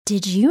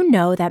Did you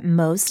know that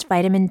most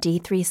vitamin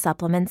D3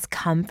 supplements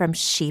come from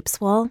sheep's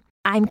wool?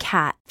 I'm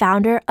Kat,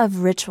 founder of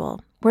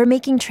Ritual. We're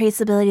making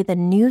traceability the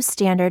new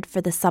standard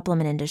for the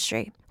supplement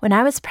industry. When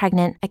I was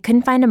pregnant, I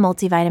couldn't find a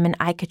multivitamin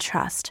I could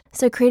trust,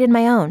 so I created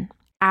my own.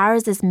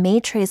 Ours is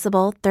made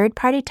traceable,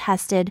 third-party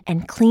tested,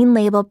 and clean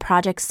label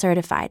project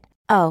certified.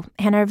 Oh,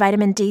 and our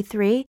vitamin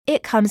D3,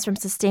 it comes from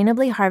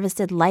sustainably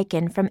harvested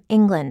lichen from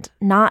England,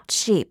 not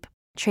sheep.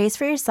 Trace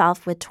for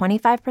yourself with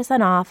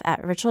 25% off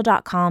at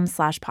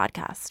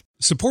ritual.com/podcast.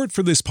 Support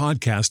for this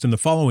podcast and the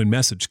following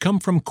message come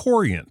from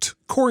Corient.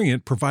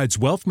 Corient provides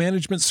wealth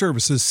management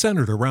services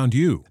centered around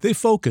you. They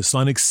focus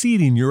on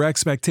exceeding your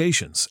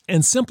expectations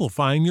and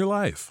simplifying your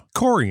life.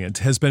 Corient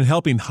has been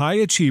helping high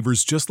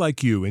achievers just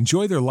like you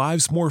enjoy their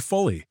lives more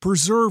fully,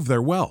 preserve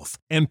their wealth,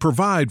 and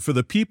provide for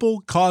the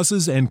people,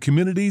 causes, and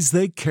communities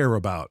they care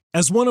about.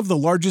 As one of the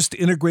largest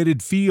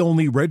integrated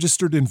fee-only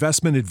registered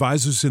investment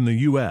advisors in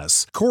the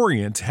U.S.,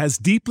 Corient has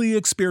deeply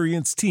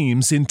experienced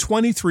teams in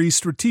 23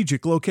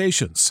 strategic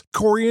locations.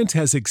 Corient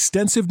has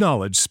extensive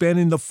knowledge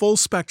spanning the full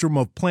spectrum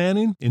of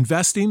planning,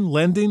 investing,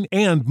 lending,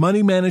 and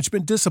money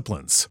management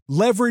disciplines.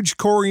 Leverage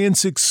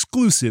Corient's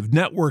exclusive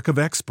network of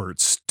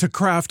experts to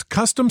craft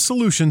custom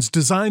solutions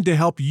designed to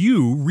help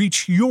you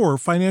reach your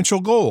financial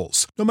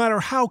goals, no matter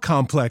how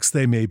complex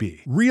they may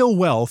be. Real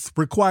wealth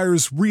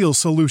requires real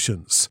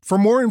solutions. For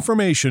more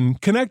information,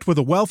 connect with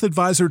a wealth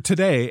advisor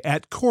today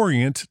at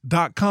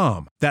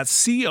Corient.com.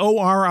 That's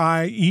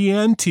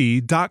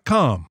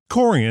Corient.com.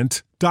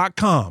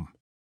 Corient.com.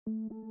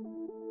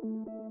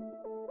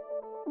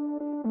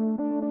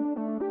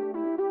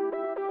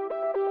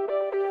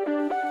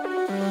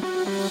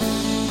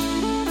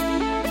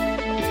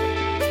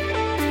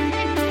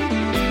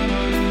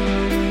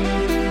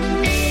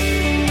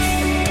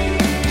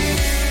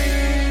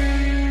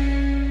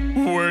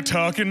 We're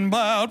talking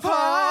about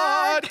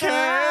podcasts.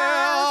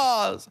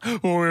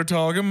 We're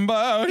talking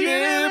about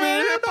podcast.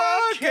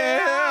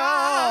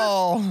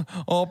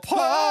 A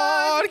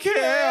podcast.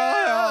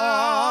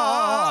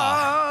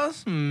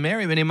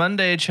 Merry Mini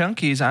Monday,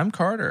 Chunkies. I'm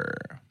Carter.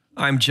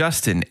 I'm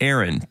Justin,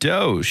 Aaron,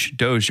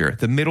 Dozier,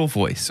 the middle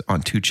voice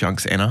on Two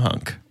Chunks and a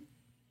Hunk.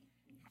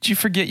 Did you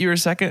forget you were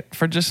second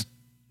for just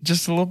a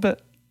little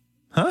bit?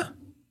 Huh?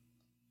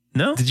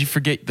 No? Did you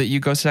forget that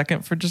you go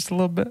second for just a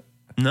little bit?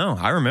 No,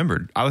 I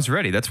remembered. I was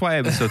ready. That's why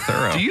I was so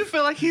thorough. Do you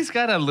feel like he's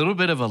got a little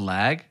bit of a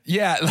lag?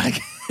 Yeah, like...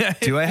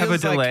 Do I have a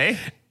delay?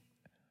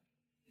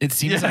 It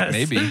seems like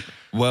maybe.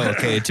 Well,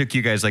 okay, it took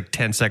you guys like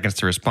 10 seconds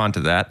to respond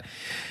to that.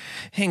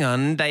 Hang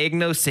on,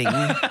 diagnosing.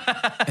 Yeah,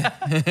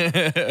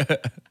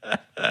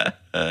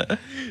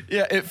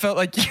 it felt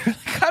like you were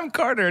like, I'm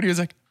Carter. And he was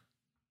like,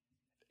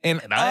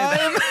 and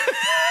I'm...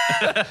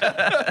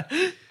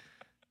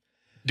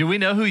 Do we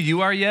know who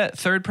you are yet?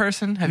 Third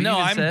person? Have No,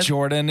 you I'm said?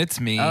 Jordan. It's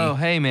me. Oh,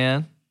 hey,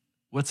 man.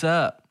 What's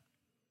up?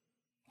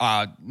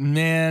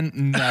 Man,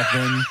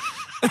 nothing.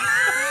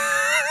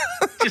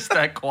 Just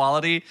that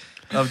quality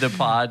of the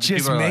pod.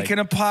 Just People are making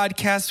a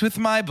podcast with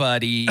my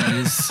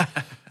buddies.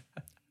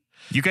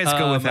 You guys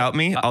go without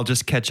me. I'll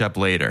just catch up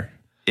later.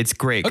 It's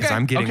great because Okay,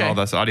 I'm getting okay. all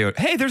this audio.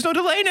 Hey, there's no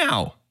delay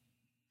now.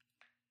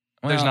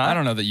 There's not? I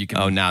don't know that you can.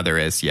 Oh, now there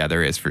is. Yeah,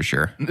 there is for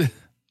sure. I'm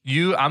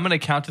going to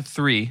count to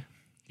 3.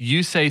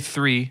 You say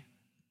 3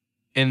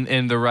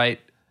 in the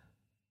right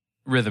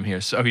rhythm here.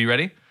 So are you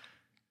ready?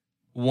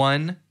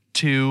 1,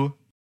 2.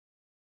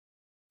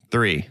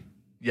 3.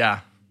 Yeah.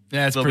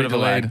 Yeah, it's A little pretty bit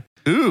of a delayed. lag.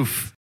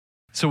 Oof.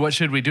 So what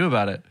should we do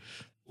about it?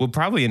 We'll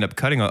probably end up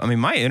cutting. I mean,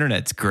 my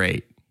internet's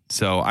great,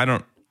 so I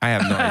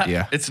have no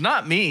idea. It's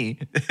not me.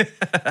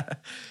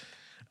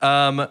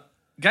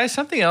 Guys,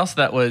 something else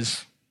that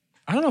was,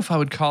 I don't know if I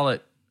would call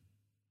it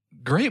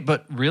great,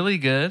 but really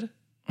good.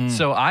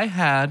 So I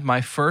had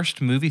my first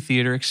movie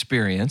theater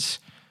experience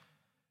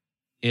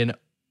in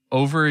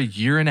over a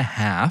year and a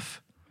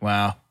half.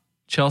 Wow.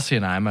 Chelsea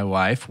and I, my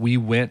wife, we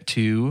went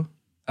to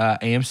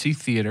AMC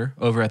Theater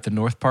over at the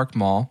North Park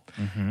Mall.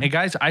 Mm-hmm. And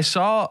guys, I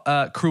saw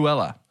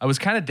Cruella. I was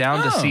kind of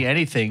down to see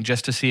anything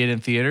just to see it in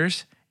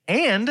theaters.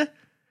 And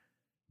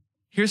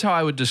here's how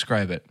I would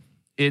describe it.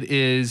 It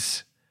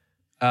is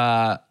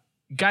Guy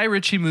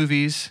Ritchie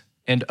movies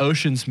and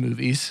Ocean's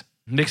movies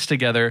mixed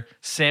together,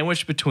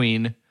 sandwiched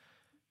between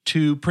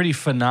two pretty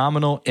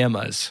phenomenal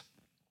Emmas.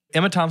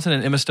 Emma Thompson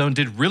and Emma Stone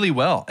did really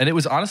well, and it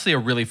was honestly a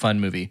really fun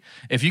movie.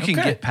 If you can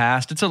get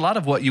past, it's a lot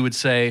of what you would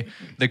say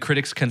the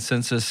critics'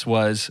 consensus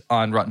was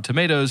on Rotten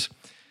Tomatoes.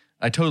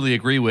 I totally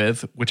agree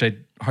with, which I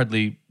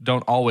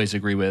don't always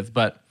agree with,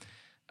 but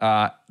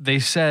they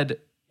said,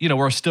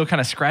 we're still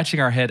kind of scratching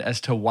our head as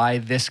to why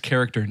this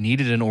character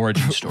needed an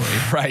origin story.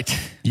 Right.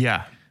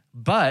 Yeah.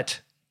 But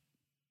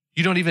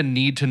you don't even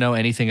need to know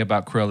anything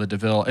about Cruella de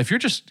Vil. If you're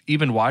just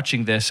even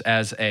watching this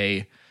as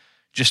a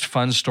just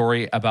fun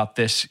story about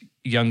this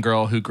young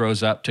girl who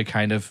grows up to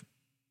kind of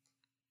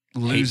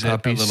lose it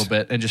a little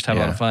bit and just have a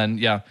lot of fun.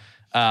 Yeah.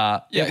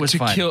 It was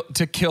fun.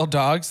 To kill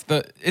dogs.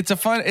 It's a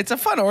fun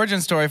origin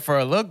story for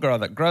a little girl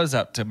that grows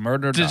up to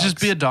murder dogs. To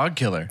just be a dog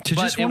killer. To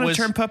just want to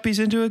turn puppies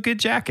into a good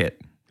jacket.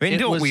 I mean,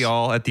 don't we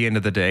all at the end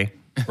of the day?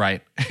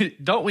 Right.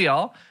 Don't we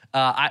all?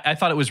 I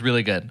thought it was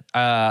really good.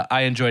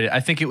 I enjoyed it. I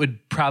think it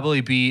would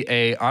probably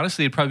be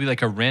honestly, it'd probably be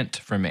like a Rent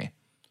for me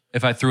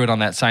if I threw it on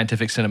that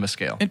scientific cinema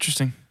scale.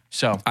 Interesting.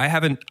 So I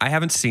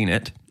haven't seen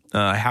it.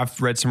 I have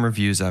read some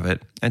reviews of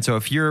it. And so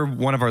if you're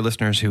one of our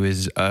listeners who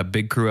is a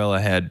big Cruella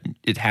head,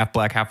 it's half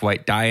black, half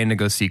white, dying to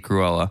go see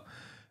Cruella,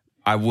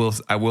 I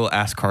will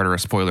ask Carter a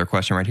spoiler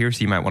question right here,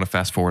 so you might want to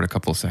fast forward a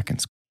couple of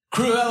seconds.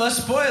 Cruella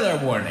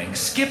spoiler warning.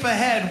 Skip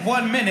ahead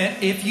 1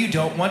 minute if you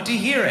don't want to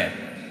hear it.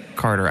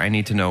 Carter, I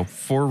need to know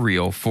for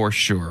real, for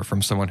sure,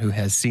 from someone who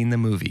has seen the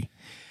movie.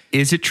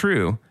 Is it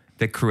true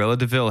that Cruella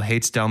de Vil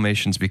hates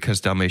Dalmatians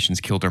because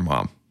Dalmatians killed her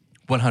mom?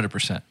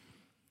 100%.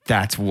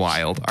 That's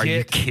wild. Are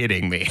you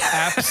kidding me?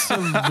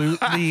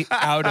 Absolutely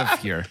out of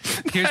here.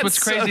 Here's what's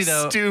crazy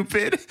though.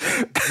 Stupid.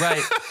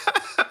 Right.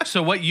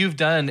 So what you've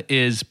done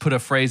is put a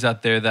phrase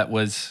out there that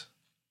was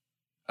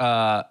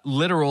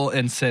literal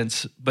in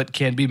sense, but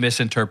can be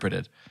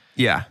misinterpreted.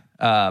 Yeah.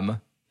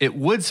 It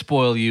would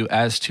spoil you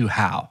as to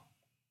how.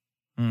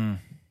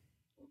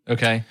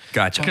 Okay.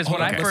 Gotcha. Because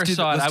when I first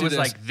saw it, I was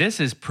like, this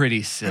is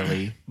pretty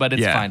silly, but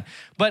it's fine.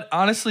 But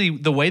honestly,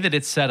 the way that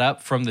it's set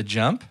up from the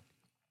jump,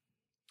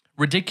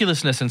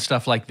 ridiculousness and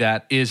stuff like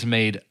that is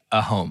made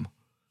a home.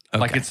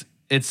 Okay. Like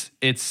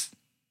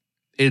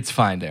it's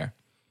fine there.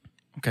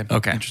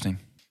 Okay. Interesting.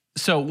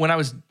 So when I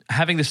was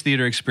having this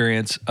theater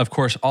experience, of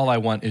course, all I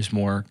want is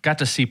more. Got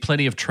to see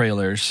plenty of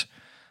trailers,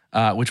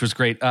 which was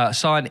great.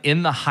 Saw an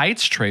In the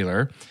Heights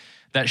trailer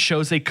that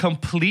shows a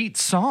complete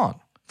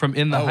song from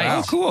In the Heights.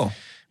 Wow, cool.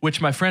 Which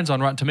my friends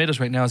on Rotten Tomatoes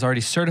right now is already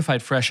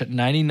certified fresh at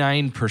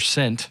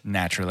 99%.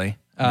 Naturally.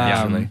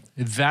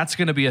 That's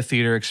going to be a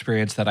theater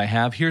experience that I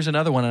have. Here's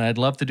another one, and I'd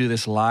love to do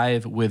this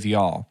live with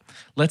y'all.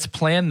 Let's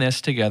plan this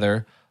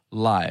together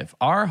live.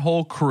 Our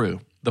whole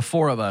crew, the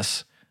four of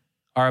us,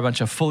 are a bunch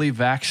of fully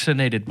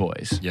vaccinated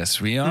boys. Yes,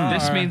 we are.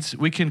 This means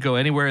we can go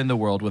anywhere in the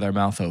world with our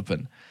mouth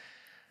open.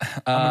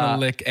 I'm going to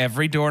lick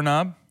every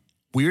doorknob.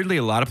 Weirdly,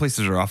 a lot of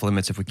places are off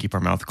limits if we keep our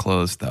mouth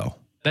closed, though.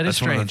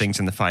 That's one of the strange. things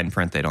in the fine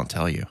print they don't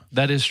tell you.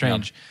 That is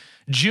strange.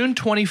 June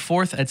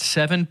 24th at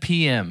 7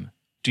 p.m.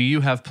 Do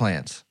you have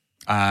plans?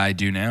 I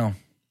do now.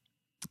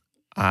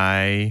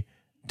 I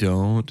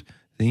don't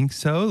think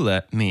so.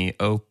 Let me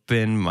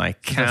open my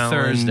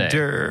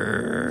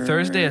calendar.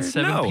 Thursday at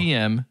 7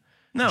 p.m.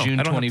 No, June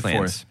I don't 24th. have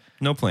plans.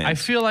 No plans. I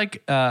feel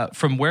like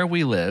from where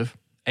we live,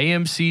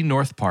 AMC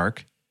North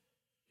Park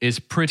is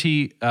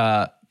pretty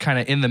kind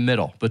of in the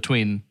middle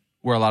between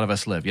where a lot of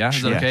us live. Yeah?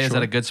 Is that Yeah, okay? Is sure.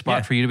 that a good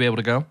spot for you to be able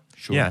to go?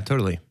 Sure. Yeah,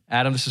 totally.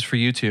 Adam, this is for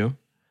you too.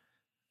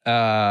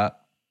 Why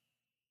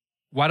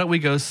don't we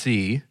go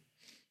see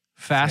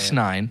Fast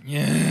 9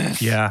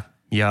 Yeah.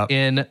 Yeah.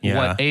 in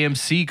what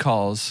AMC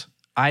calls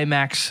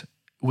IMAX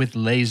with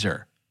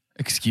laser?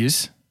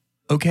 Excuse?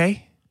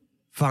 Okay.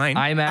 Fine.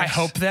 IMAX I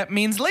hope that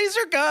means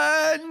laser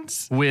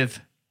guns. with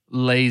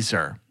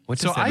laser. What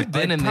So does that I've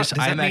mean? been in this Does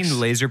that IMAX. mean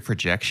laser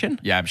projection?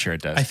 Yeah, I'm sure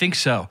it does. I think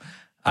so.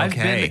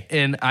 Okay.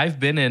 I've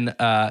been in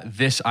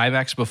this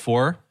IMAX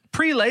before,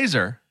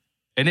 pre-laser,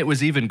 and it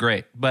was even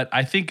great. But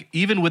I think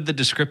even with the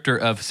descriptor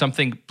of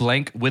something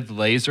blank with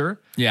laser,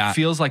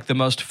 feels like the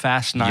most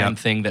Fast 9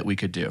 thing that we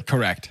could do.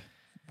 Correct.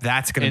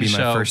 That's going to be my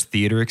so- first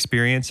theater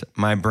experience.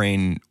 My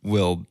brain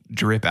will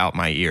drip out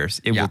my ears.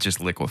 It will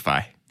just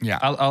liquefy. Yeah.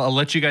 I'll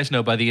let you guys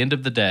know by the end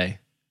of the day,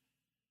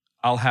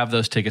 I'll have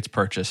those tickets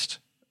purchased.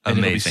 And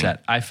it'll be Amazing.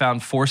 set. I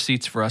found 4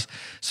 seats for us.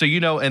 So,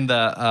 in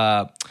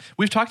the,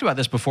 we've talked about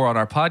this before on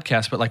our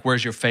podcast, but like,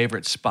 where's your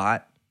favorite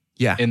spot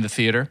Yeah. in the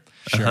theater?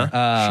 Sure.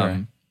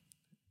 Sure.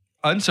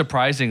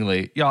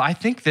 Unsurprisingly, I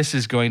think this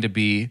is going to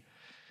be,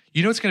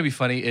 what's going to be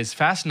funny is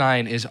Fast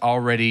 9 is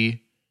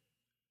already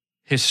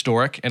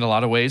historic in a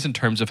lot of ways in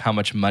terms of how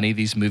much money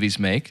these movies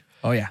make.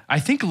 Oh, yeah. I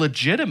think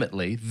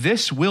legitimately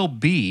this will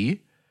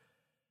be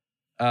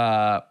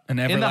An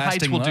In the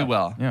Heights will do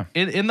well. Yeah.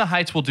 In the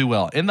Heights will do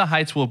well. In the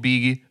Heights will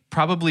be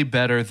probably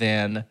better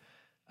than,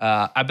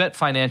 I bet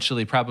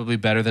financially probably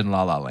better than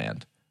La La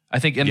Land. I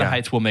think In the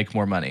Heights will make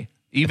more money,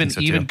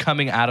 even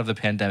coming out of the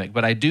pandemic.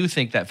 But I do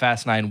think that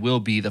Fast 9 will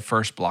be the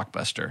first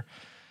blockbuster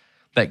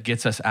that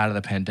gets us out of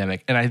the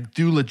pandemic. And I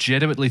do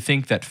legitimately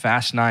think that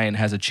Fast 9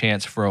 has a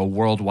chance for a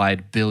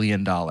worldwide $1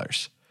 billion.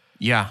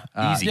 Yeah.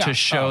 Easy. To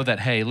show that,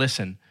 hey,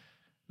 listen,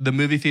 the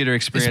movie theater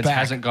experience back.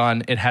 hasn't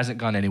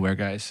gone anywhere,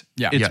 guys.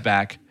 Yeah. It's Yeah.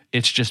 back.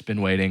 It's just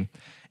been waiting.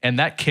 And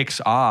that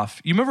kicks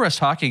off. You remember us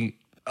talking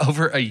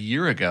over a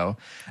year ago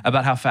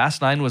about how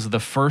Fast 9 was the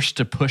first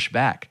to push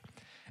back.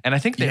 And I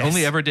think they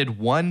only ever did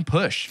one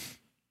push.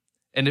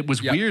 And it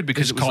was weird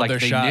because Just it was called like their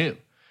they shot. knew.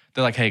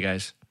 They're like, hey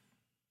guys,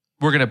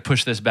 we're going to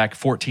push this back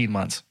 14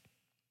 months.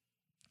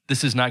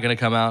 This is not going to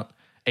come out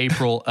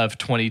April of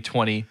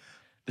 2020.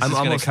 This I'm is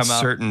going almost to come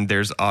out. certain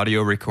there's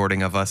audio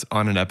recording of us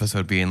on an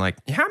episode being like,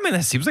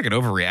 that seems like an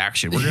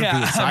overreaction. We're going to Yeah,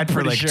 be inside for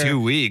I'm like pretty 2 sure.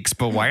 weeks,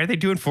 but why are they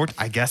doing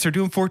I guess they're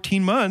doing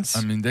 14 months.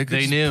 I mean, they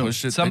Knew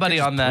somebody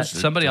on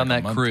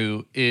that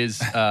crew is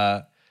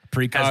has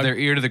their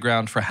ear to the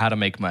ground for how to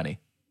make money.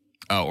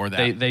 Oh, or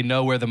that. They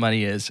know where the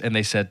money is, and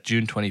they said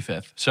June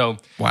 25th. So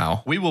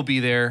Wow. we will be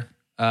there,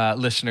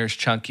 listeners,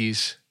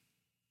 chunkies,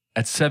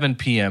 at 7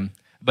 p.m.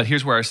 But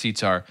here's where our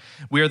seats are.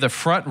 We are the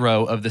front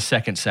row of the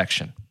second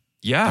section.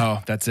 Yeah.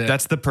 Oh, that's it.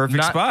 That's the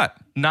perfect spot.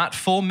 Not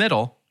full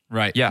middle.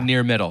 right. Yeah.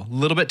 Near middle. A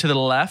little bit to the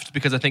left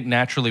because I think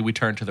naturally we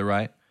turn to the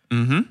right.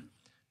 Mm-hmm.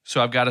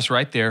 So I've got us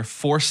right there.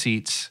 4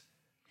 seats.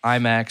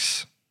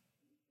 IMAX.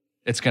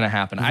 It's going to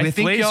happen. I With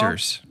think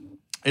lasers.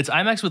 It's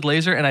IMAX with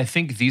laser, and I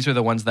think these are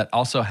the ones that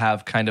also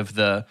have kind of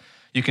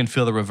you can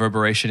feel the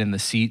reverberation in the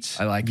seats.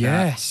 I like that.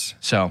 Yes.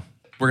 So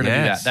we're going to do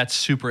that. Yes. That's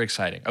super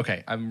exciting.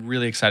 Okay, I'm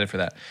really excited for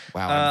that.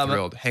 Wow, I'm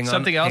thrilled. Hang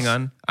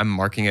on. I'm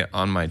marking it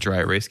on my dry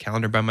erase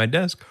calendar by my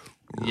desk.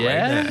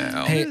 Yeah. Right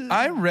now.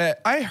 Hey,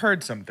 I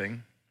heard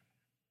something.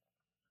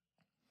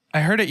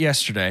 I heard it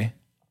yesterday.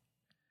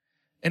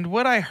 And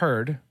what I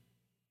heard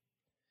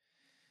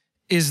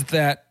is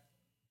that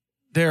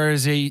there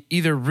is a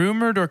either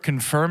rumored or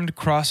confirmed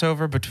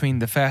crossover between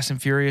the Fast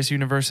and Furious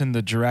universe and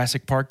the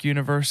Jurassic Park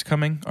universe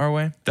coming our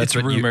way. It's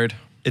rumored.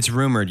 It's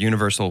rumored.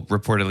 Universal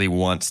reportedly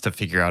wants to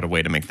figure out a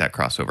way to make that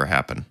crossover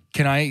happen.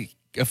 Can I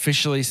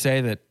officially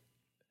say that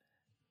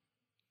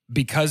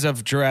because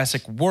of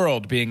Jurassic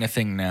World being a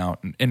thing now,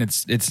 and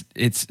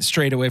it's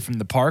straight away from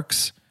the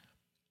parks,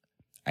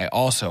 I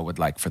also would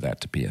like for that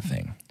to be a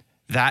thing.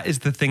 That is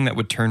the thing that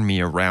would turn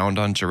me around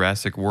on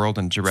Jurassic World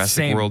and Jurassic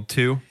Same. World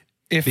 2.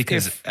 If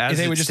as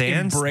they it would just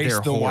stands, embrace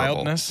they're the horrible.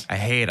 wildness. I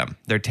hate them.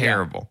 They're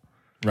terrible.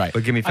 Right.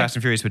 But give me Fast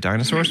and Furious with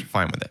dinosaurs,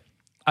 fine with it.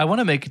 I want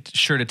to make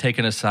sure to take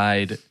an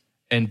aside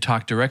and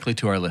talk directly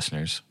to our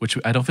listeners, which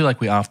I don't feel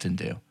like we often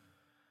do.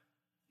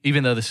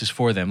 Even though this is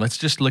for them, let's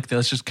just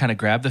kind of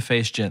grab the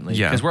face gently.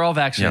 Yeah. Because we're all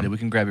vaccinated. Yeah. We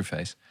can grab your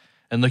face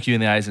and look you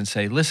in the eyes and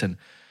say, listen,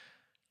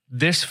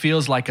 this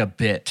feels like a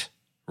bit,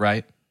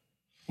 right?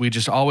 We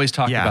just always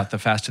talk Yeah. about the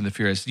Fast and the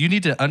Furious. You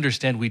need to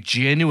understand we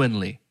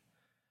genuinely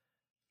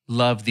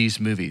love these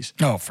movies.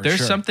 Oh, for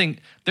There's sure.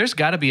 There's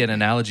got to be an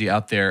analogy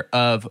out there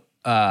of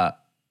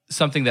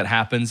something that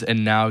happens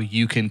and now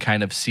you can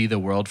kind of see the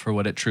world for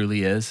what it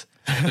truly is.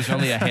 There's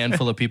only a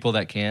handful of people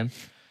that can.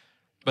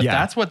 But Yeah.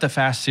 that's what the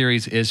Fast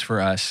series is for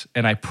us.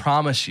 And I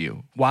promise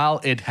you, while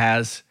it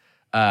has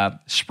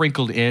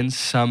sprinkled in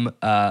some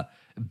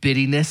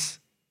bittiness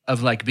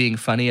of like being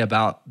funny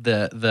about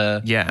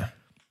the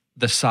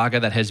saga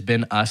that has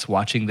been us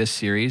watching this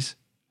series,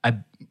 I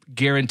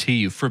guarantee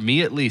you, for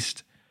me at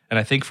least, and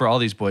I think for all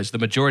these boys, the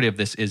majority of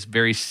this is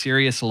very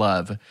serious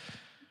love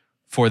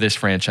for this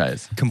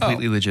franchise.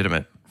 Completely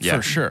legitimate. Yeah.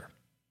 For sure.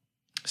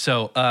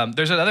 So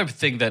there's another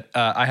thing that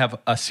I have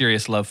a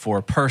serious love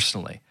for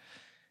personally.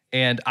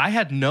 And I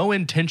had no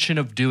intention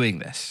of doing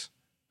this,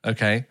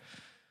 okay?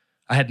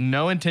 I had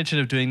no intention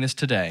of doing this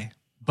today,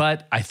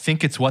 but I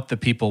think it's what the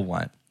people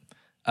want.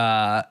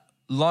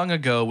 Long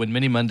ago, when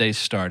Mini Mondays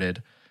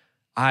started,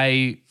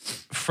 I,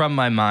 from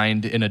my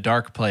mind in a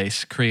dark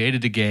place,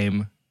 created a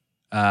game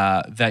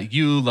that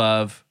you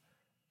love,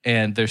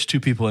 and there's 2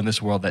 people in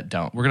this world that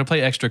don't. We're going to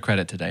play Extra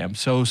Credit today. I'm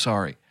so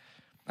sorry.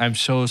 I'm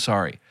so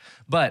sorry.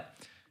 But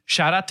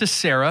shout out to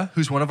Sarah,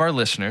 who's one of our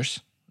listeners,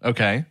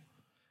 okay?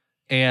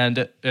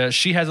 And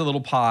she has a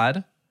little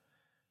pod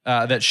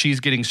that she's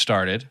getting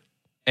started.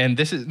 And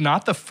this is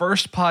not the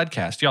first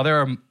podcast. Y'all, there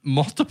are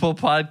multiple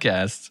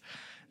podcasts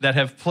that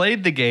have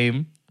played the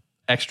game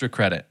Extra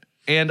Credit.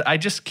 And I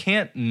just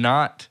can't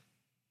not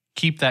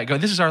keep that going.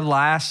 This is our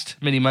last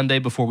Mini Monday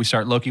before we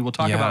start Loki. We'll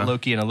talk about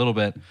Loki in a little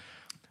bit.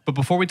 But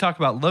before we talk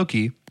about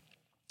Loki,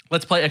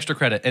 let's play Extra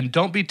Credit. And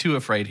don't be too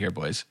afraid here,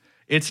 boys.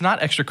 It's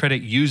not Extra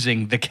Credit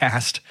using the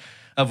cast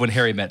of When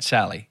Harry Met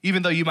Sally,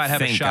 even though you might have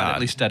Thank a shot God. at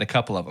least at a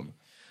couple of them.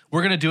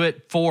 We're going to do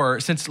it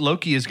since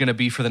Loki is going to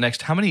be for the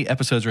next, how many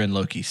episodes are in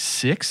Loki?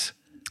 6?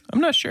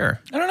 I'm not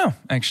sure. I don't know,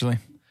 actually.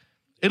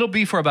 It'll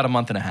be for about a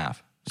month and a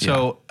half.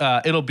 So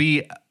it'll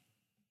be,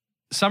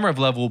 Summer of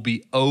Love will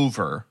be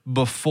over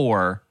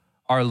before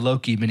our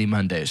Loki Mini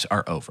Mondays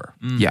are over.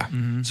 Yeah.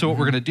 So what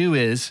we're going to do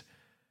is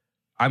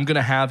I'm going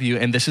to have you,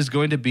 and this is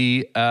going to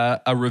be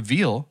a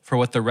reveal for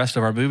what the rest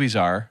of our movies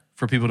are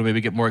for people to maybe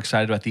get more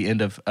excited about the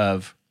end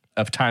of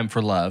Time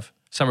for Love,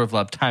 Summer of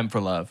Love, Time for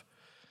Love.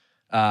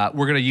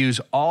 We're going to use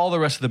all the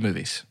rest of the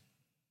movies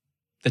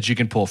that you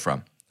can pull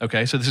from.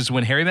 Okay, so this is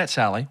When Harry Met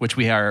Sally, which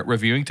we are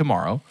reviewing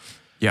tomorrow,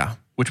 Yeah.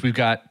 which we've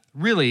got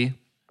really,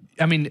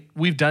 I mean,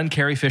 we've done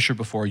Carrie Fisher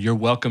before. You're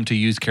welcome to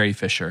use Carrie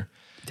Fisher.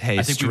 Hey,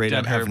 I think we've straight done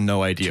up have her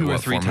no idea 2 or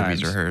what 3 4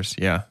 movies times. are hers.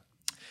 Yeah.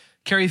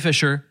 Carrie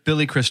Fisher,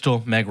 Billy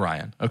Crystal, Meg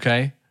Ryan.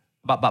 Okay?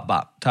 Bop, bop,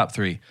 bop. Top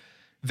 3.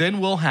 Then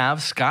we'll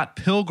have Scott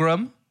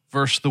Pilgrim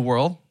versus the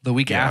World the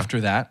week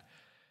after that.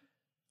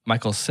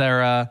 Michael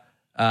Cera.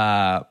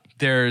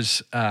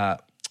 There's a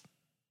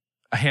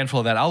handful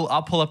of that.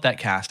 I'll pull up that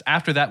cast.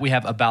 After that, we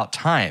have About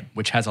Time,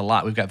 which has a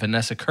lot. We've got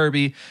Vanessa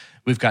Kirby.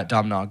 We've got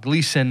Domhnall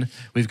Gleeson.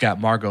 We've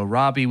got Margot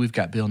Robbie. We've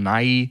got Bill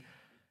Nighy.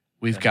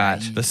 We've got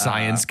The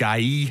science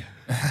guy.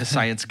 the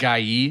science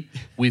guy.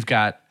 We've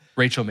got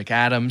Rachel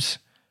McAdams.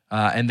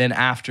 And then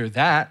after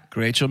that,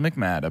 Rachel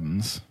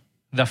McMadams.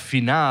 the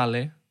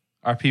finale,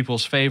 our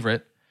people's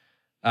favorite,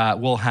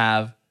 we'll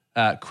have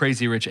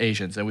Crazy Rich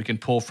Asians, and we can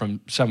pull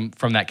from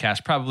that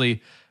cast.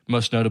 Probably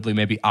most notably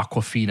maybe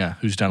Aquafina,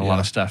 who's done a lot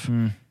of stuff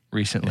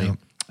recently.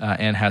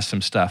 and has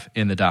some stuff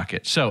in the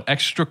docket. So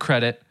extra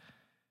credit.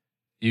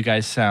 You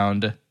guys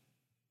sound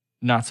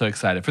not so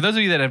excited. For those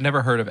of you that have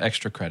never heard of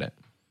extra credit,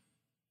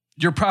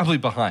 you're probably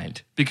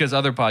behind because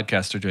other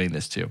podcasts are doing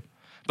this too.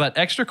 But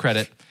extra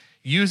credit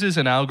uses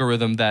an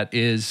algorithm that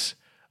is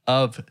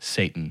of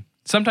Satan.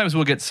 Sometimes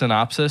we'll get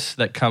synopsis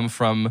that come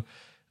from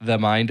the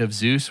mind of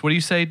Zeus. What do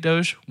you say,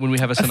 Doge, when we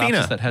have a synopsis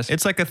Athena. that has...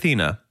 It's like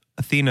Athena.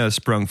 Athena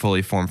sprung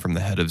fully formed from the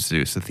head of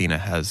Zeus. Athena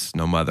has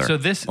no mother. So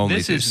this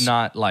Zeus. is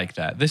not like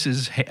that. This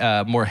is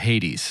more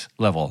Hades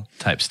level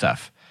type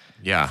stuff.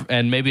 Yeah.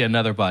 And maybe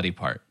another body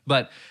part.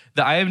 But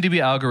the IMDb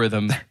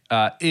algorithm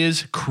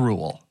is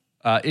cruel.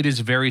 It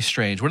is very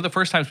strange. One of the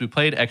first times we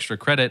played extra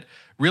credit,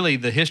 really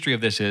the history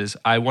of this is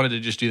I wanted to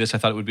just do this. I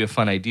thought it would be a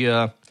fun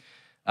idea.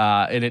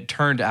 And it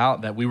turned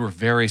out that we were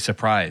very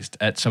surprised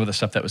at some of the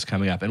stuff that was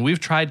coming up. And we've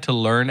tried to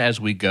learn as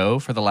we go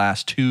for the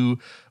last 2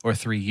 or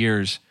 3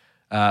 years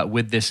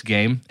with this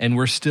game. And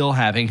we're still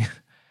having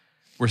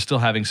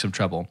some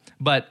trouble.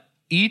 But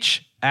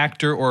each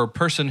actor or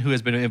person who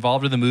has been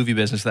involved in the movie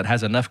business that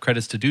has enough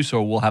credits to do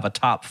so will have a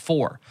top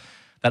 4.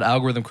 That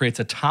algorithm creates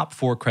a top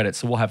 4 credits.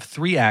 So we'll have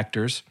 3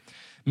 actors,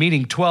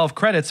 meaning 12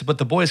 credits, but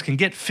the boys can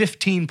get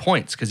 15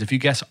 points because if you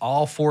guess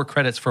all 4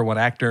 credits for one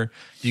actor,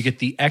 you get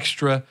the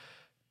extra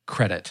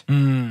credit.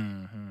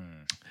 Mm-hmm.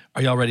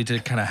 Are y'all ready to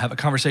kind of have a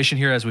conversation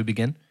here as we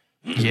begin?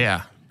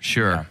 Yeah,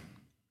 sure. Yeah.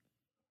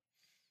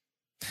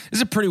 This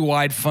is a pretty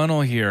wide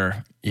funnel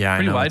here. Yeah,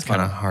 Pretty I know. wide It's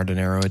kind of funnel. hard to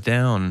narrow it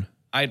down.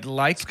 I'd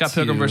like Scott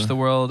Pilgrim versus the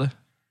World.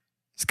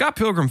 Scott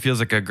Pilgrim feels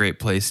like a great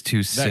place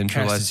to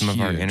centralize is some of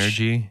our huge.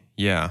 energy.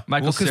 Yeah.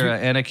 Michael Well, 'cause Cera,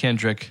 Anna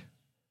Kendrick,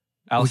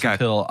 Alison got-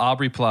 Pill,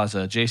 Aubrey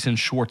Plaza, Jason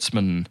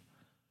Schwartzman.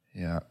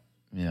 Yeah.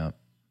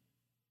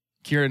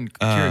 Kieran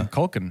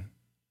Culkin.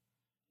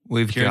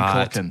 We've Kieran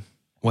got, Culkin.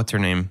 what's her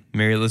name?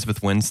 Mary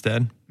Elizabeth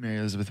Winstead. Mary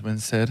Elizabeth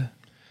Winstead.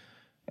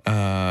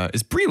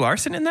 Is Brie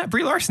Larson in that?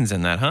 Brie Larson's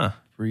in that, huh?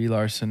 Brie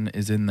Larson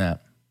is in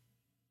that.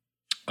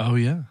 Oh,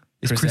 yeah.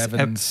 Is Chris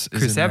Evans is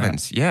Chris in that.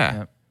 Evans, yeah.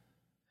 Yep.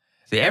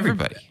 See,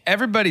 everybody.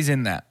 Everybody's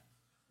in that.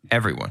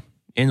 Everyone.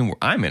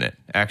 I'm in it,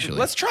 actually.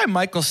 Let's try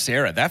Michael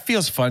Cera. That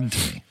feels fun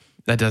to me.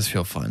 That does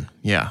feel fun.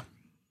 Yeah.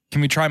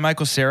 Can we try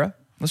Michael Cera?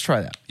 Let's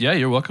try that. Yeah,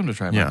 you're welcome to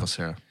try Yeah. Michael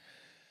Cera.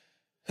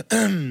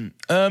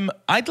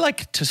 I'd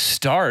like to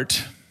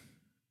start.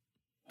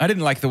 I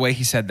didn't like the way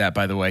he said that,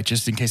 by the way,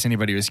 just in case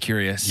anybody was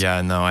curious.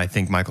 Yeah, no, I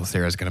think Michael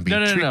Cera's going to be No.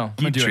 I'm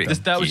gonna do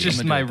it. That was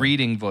just my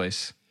reading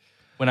voice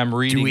when I'm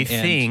reading. Do we and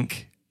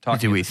think talking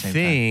do at we the same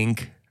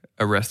think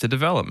Arrested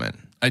Development?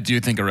 I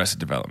do think Arrested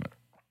Development.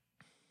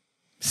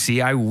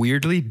 See, I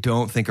weirdly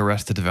don't think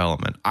Arrested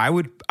Development. I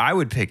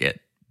would pick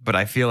it, but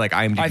I feel like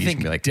IMDb's I gonna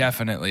think be like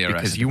definitely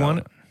Arrested because you want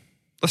it. Development.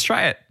 Let's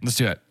try it. Let's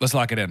do it. Let's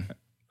lock it in.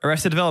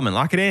 Arrested Development.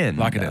 Lock it in.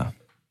 Lock it in.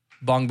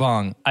 Bong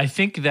bong. I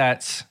think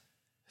that's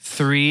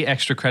 3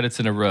 extra credits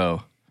in a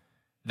row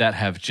that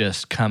have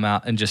just come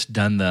out and just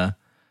done the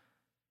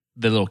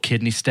little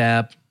kidney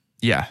stab.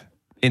 Yeah,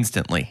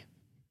 instantly.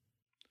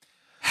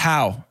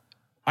 How?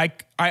 I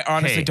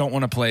honestly Hey. don't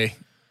want to play.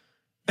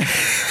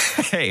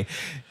 Hey,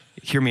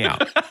 hear me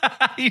out.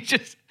 you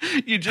just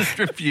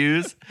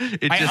refuse.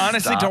 It I just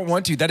honestly stops. don't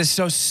want to. That is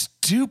so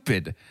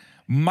stupid.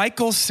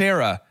 Michael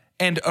Cera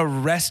and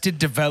Arrested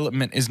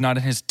Development is not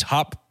in his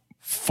top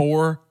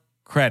 4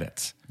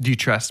 credits. Do you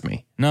trust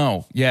me?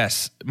 No,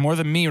 yes, more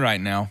than me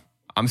right now.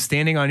 I'm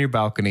standing on your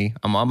balcony.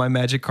 I'm on my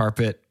magic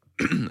carpet.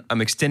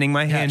 I'm extending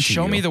my Yeah, hand to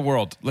show you. me the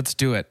world. Let's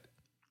do it.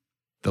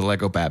 The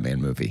Lego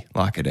Batman movie.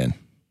 Lock it in.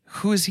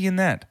 Who is he in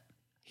that?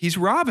 He's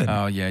Robin.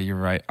 Oh, yeah, you're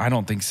right. I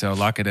don't think so.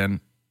 Lock it in.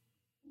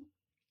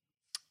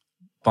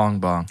 Bong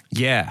bong.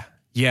 Yeah.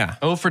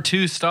 0 for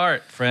 2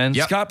 start, friends.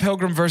 Yep. Scott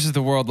Pilgrim versus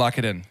the World. Lock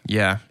it in.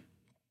 Yeah.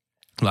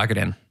 Lock it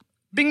in.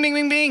 Bing, bing,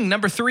 bing, bing.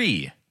 Number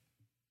 3.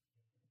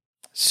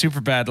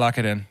 Super bad. Lock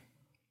it in.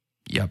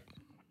 Yep.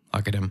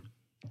 Lock it in.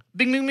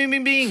 Bing, bing, bing,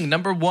 bing, bing.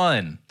 Number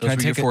 1. Those Can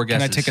were your 4 can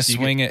guesses. I take a You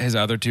swing at his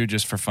other 2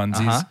 just for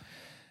funsies?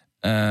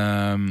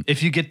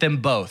 If you get them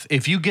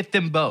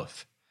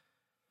both.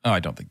 Oh, I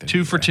don't think they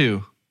 2 for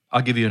 2.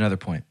 I'll give you another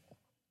point.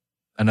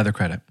 Another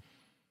credit.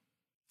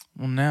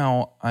 Well,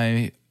 now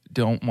I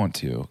don't want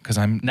to because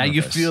I'm Now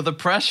you nervous. feel the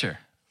pressure.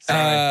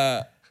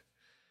 Well,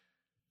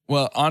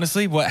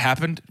 honestly, what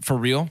happened for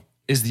real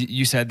is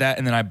you said that,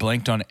 and then I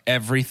blanked on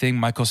everything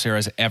Michael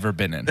Cera's ever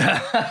been in.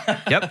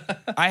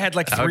 Yep. I had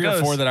like how it 3 or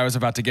goes. 4 that I was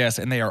about to guess,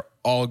 and they are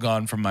all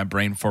gone from my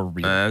brain for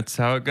real. That's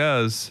how it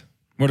goes.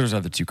 What are those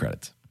other 2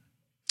 credits?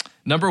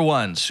 Number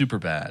 1,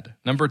 Superbad.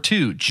 Number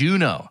 2,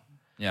 Juno.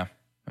 Yeah.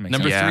 that makes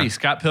Number sense. Yeah. 3,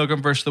 Scott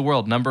Pilgrim vs. the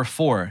World. Number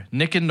 4,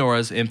 Nick and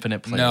Nora's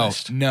Infinite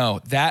Playlist. No,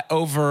 that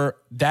over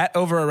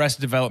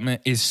Arrested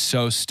Development is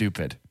so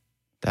stupid.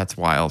 That's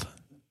wild.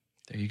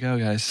 There you go,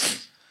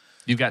 guys.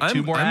 You've got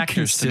 2 more I'm actors to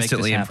make this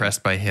consistently happen.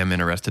 impressed by him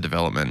in Arrested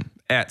Development.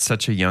 At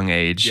such a young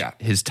age, Yeah.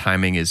 his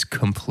timing is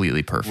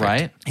completely perfect.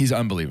 Right? He's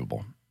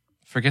unbelievable.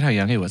 Forget how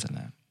young he was in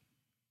that.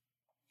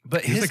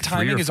 But He was his like 3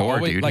 timing or is 4,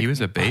 always dude. like He was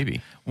a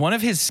baby. one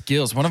of his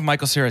skills, one of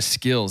Michael Cera's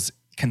skills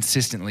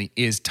consistently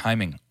is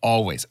timing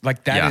always.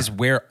 Like that is Yeah.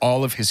 where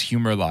all of his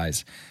humor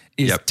lies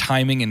is Yep.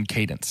 timing and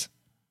cadence.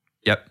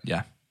 Yep.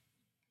 Yeah.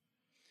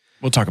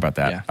 We'll talk about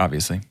that, Yeah.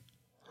 obviously.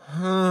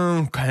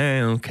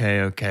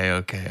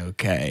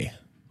 Okay.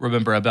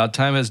 Remember About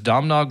Time has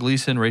Domhnall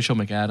Gleeson, Rachel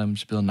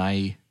McAdams, Bill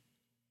Nighy,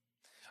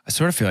 I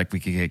sort of feel like we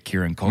could get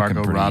Kieran Culkin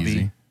Margot pretty Robbie,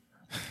 easy.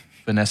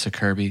 Vanessa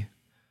Kirby.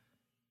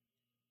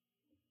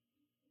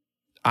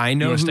 I You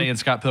know want to who, stay in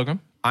Scott Pilgrim?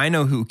 I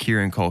know who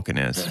Kieran Culkin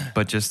is,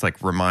 but just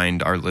like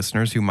remind our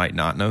listeners who might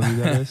not know who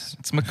that is.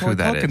 It's Macaulay who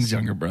that Culkin's is.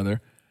 younger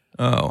brother.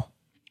 Oh,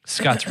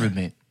 Scott's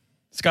roommate.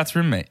 Scott's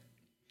roommate.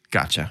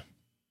 gotcha.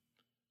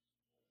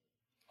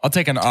 I'll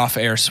take an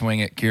off-air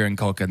swing at Kieran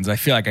Culkin's. I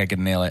feel like I could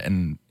nail it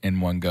in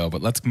one go, but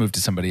let's move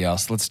to somebody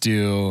else. Let's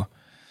do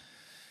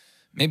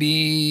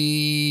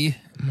maybe...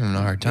 I'm having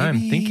a hard time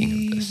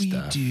thinking of this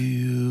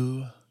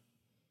stuff.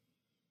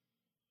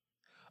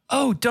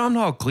 Oh,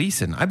 Domhnall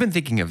Gleeson. I've been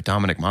thinking of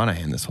Dominic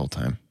Monaghan this whole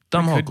time.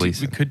 Domhnall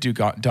Gleeson. We could do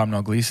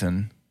Domhnall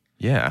Gleeson.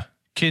 Yeah,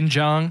 Ken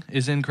Jeong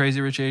is in Crazy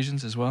Rich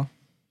Asians as well.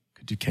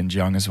 Could do Ken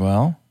Jeong as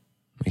well.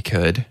 we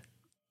could.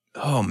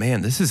 Oh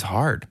man, this is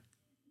hard.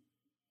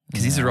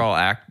 Because these are all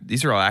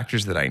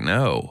actors that I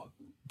know,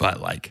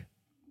 but like,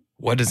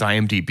 what does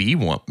IMDb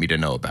want me to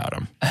know about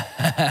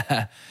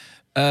them?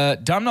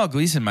 Domhnall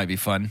Gleeson might be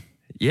fun.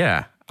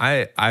 Yeah,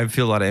 I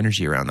feel a lot of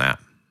energy around that.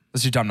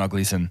 Let's do Domhnall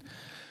Gleeson.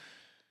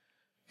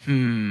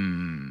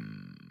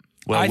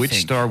 Well, I which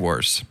think- Star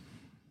Wars?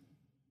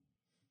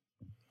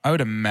 I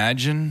would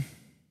imagine...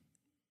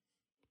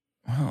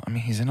 Well, I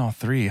mean, he's in all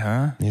three,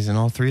 huh? He's in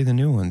all three of the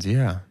new ones,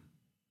 yeah.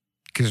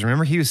 Because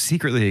remember, he was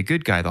secretly a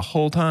good guy the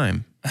whole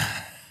time.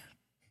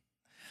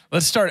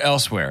 Let's start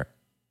elsewhere.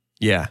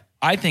 Yeah,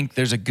 I think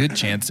there's a good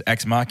chance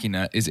Ex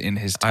Machina is in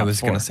his top I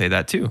was going four. to say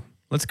that too.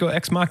 Let's go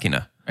Ex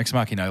Machina. Ex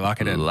Machina, lock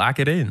it in. Lock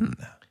it in.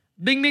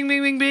 Bing, bing,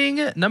 bing, bing,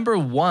 bing. Number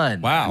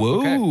 1. Wow.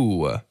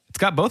 Whoa. okay. It's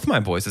got both my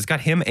boys. It's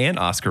got him and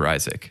Oscar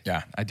Isaac.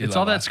 Yeah, I did. It's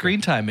love all that Oscar.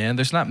 screen time, man.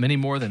 There's not many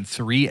more than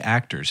 3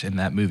 actors in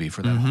that movie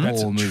for that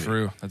That's whole movie.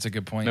 true. That's a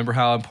good point. Remember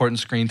how important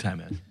screen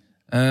time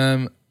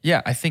is.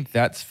 Yeah, I think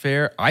that's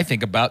fair. I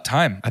think About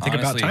Time. I think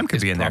About honestly, Time could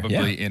is be in there,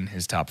 Probably yeah. in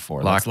his top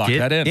 4. Lock Let's lock it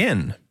that in.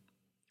 in.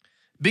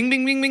 Bing,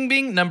 bing, bing, bing,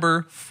 bing.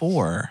 Number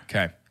 4.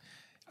 Okay.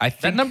 I That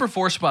think number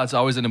 4 spot's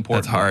always an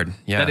important That's hard, one.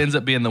 yeah. That ends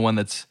up being the one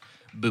that's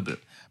boo-boo.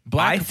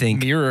 Black I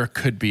think- Mirror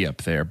could be up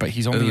there, but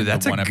he's only Ooh, in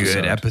that's the a one good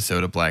episode.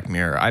 episode of Black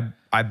Mirror.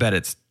 I bet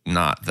it's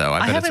not, though. I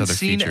bet it's haven't other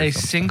seen features a or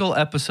something. single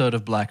episode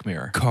of Black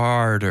Mirror.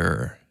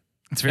 Carter.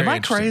 It's very Am I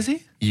interesting.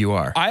 crazy? You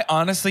are. I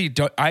honestly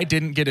don't. I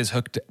didn't get as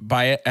hooked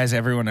by it as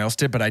everyone else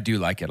did, but I do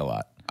like it a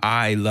lot.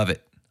 I love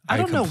it. I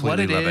don't know what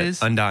it completely love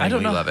is. It. Undyingly I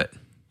don't know. love it.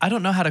 I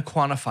don't know how to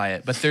quantify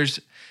it, but there's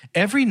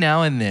every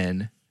now and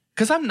then,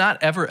 because I'm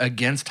not ever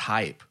against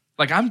hype.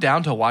 Like I'm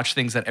down to watch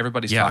things that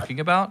everybody's Yeah. talking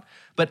about,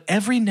 but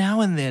every now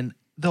and then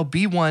there'll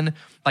be one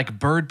like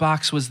Bird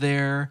Box was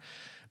there,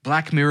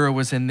 Black Mirror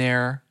was in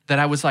there, that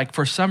I was like,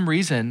 for some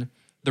reason,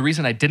 the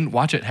reason I didn't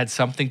watch it had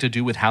something to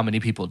do with how many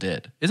people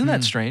did. Isn't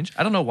that strange?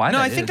 I don't know why. No,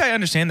 that I think is. I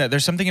understand that.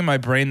 There's something in my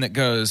brain that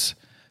goes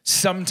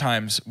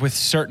sometimes with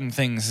certain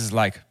things is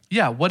like,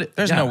 Yeah, what?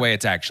 there's yeah, no way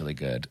it's actually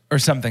good or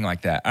something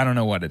like that. I don't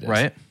know what it is.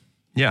 right?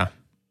 Yeah.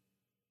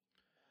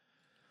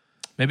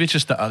 Maybe it's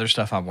just the other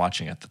stuff I'm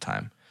watching at the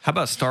time. How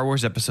about Star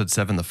Wars Episode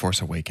 7, The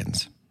Force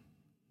Awakens?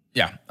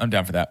 Yeah, I'm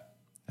down for that.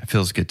 That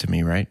feels good to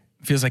me, right?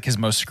 Feels like his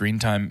most screen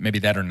time, maybe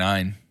that or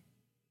 9.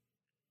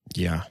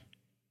 Yeah.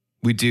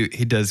 He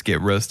does get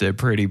roasted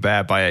pretty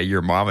bad by a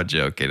Your Mama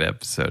joke in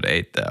Episode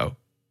 8, though.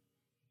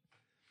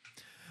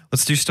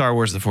 Let's do Star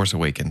Wars The Force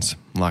Awakens.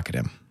 Lock it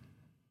in.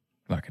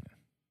 Lock it in.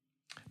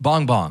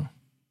 Bong Bong.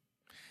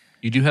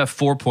 You do have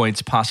 4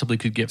 points, possibly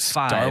could get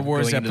 5. Star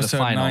Wars going into the Episode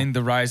final. 9,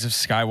 The Rise of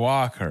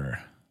Skywalker.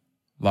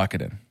 Lock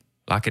it in.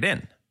 Lock it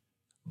in.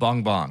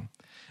 Bong Bong.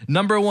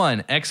 Number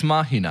 1, Ex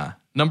Machina.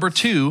 Number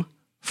 2,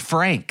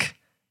 Frank.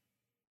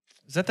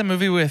 Is that the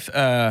movie with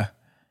the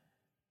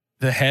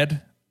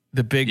head?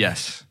 The big...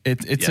 Yes.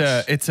 It's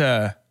Yes.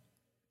 a...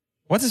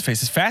 What's his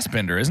face? It's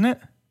Fassbender, isn't it?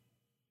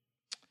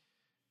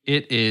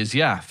 It is,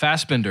 yeah,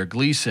 Fassbender,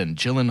 Gleason,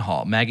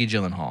 Gyllenhaal, Maggie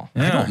Gyllenhaal.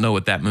 I don't know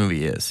what that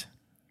movie is.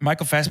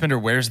 Michael Fassbender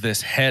wears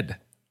this head.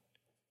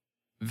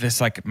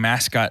 This like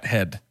mascot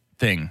head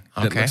thing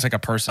that Okay. looks like a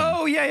person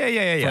Oh,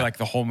 yeah. for like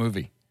the whole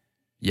movie.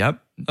 Yep.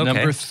 Okay.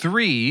 Number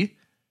 3,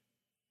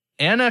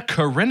 Anna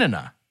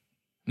Karenina.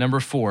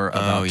 Number 4,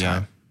 About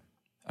Time.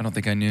 I don't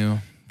think I knew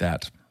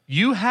that.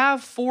 You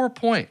have 4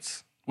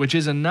 points, which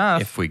is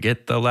enough If we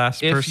get the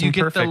last if person you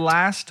get perfect. the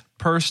last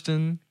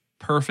person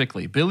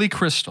perfectly. Billy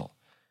Crystal,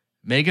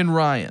 Megan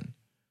Ryan,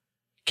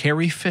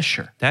 Carrie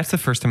Fisher, That's the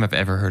first time I've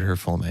ever heard her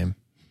full name.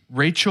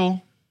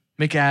 Rachel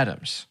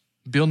McAdams,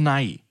 Bill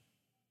Nighy,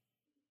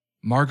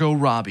 Margot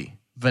Robbie,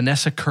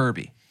 Vanessa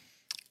Kirby,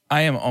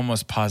 I am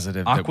almost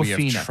positive that we have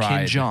Aquafina, Ken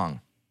tried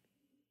Jeong.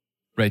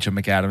 Rachel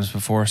McAdams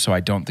before, so I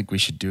don't think we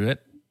should do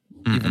it.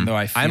 Even though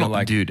I feel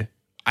like dude,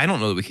 I don't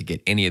know that we could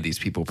get any of these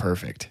people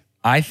perfect.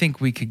 I think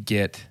we could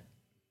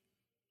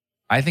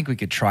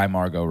try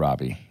Margot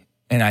Robbie,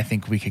 and I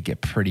think we could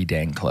get pretty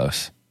dang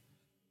close.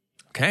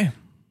 Okay.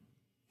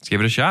 Let's give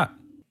it a shot.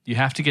 You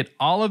have to get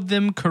all of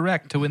them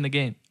correct to win the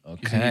game. 'Cause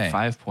You Okay. need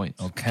 5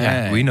 points. Okay.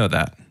 Yeah, we know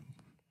that.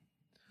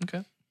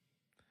 Okay.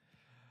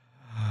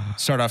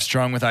 Start off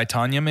strong with I,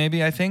 Tonya,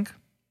 maybe, I think.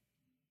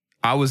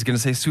 I was going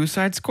to say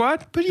Suicide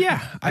Squad, but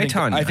yeah, I,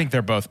 Tonya. I think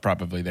they're both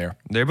probably there.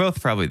 They're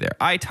both probably there.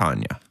 I,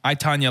 Tonya. I,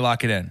 Tonya,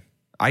 lock it in.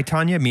 I,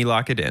 Tonya, me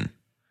lock it in.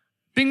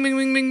 Bing, bing,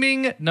 bing, bing,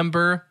 bing.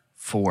 Number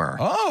 4.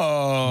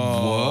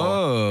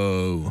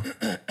 Oh.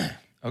 Whoa.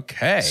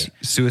 Okay.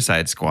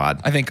 Suicide Squad.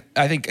 I think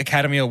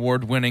Academy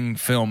Award winning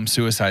film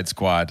Suicide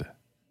Squad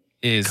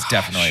is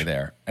definitely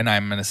there. And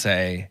I'm going to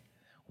say,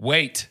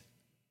 wait.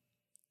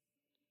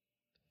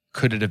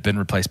 Could it have been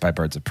replaced by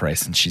Birds of Prey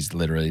since she's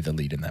literally the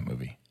lead in that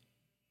movie?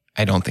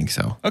 I don't think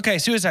so. Okay,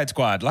 Suicide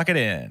Squad, lock it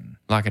in.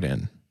 Lock it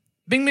in.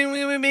 Bing, bing,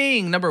 bing, bing,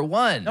 bing. Number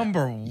 1.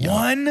 Number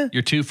 1?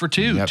 You're 2 for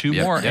 2. Yep, 2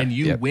 yep, more, yep, and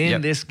you yep, win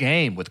yep. this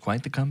game with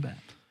quite the comeback.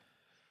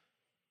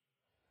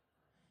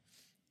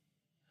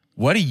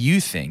 What do you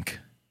think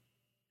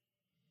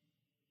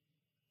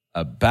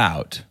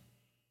about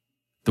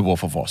The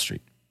Wolf of Wall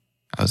Street?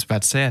 I was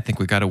about to say, I think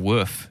we got a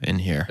woof in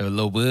here. A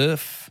little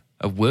wolf.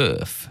 A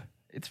woof.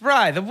 It's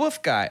right, the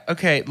wolf guy.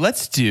 Okay,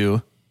 let's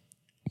do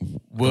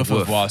Wolf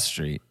Woof. of Wall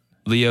Street.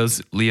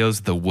 Leo's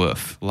the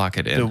woof. Lock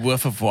it in. The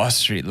Wolf of Wall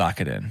Street,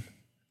 lock it in.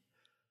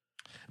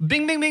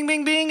 Bing, bing, bing,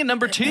 bing, bing.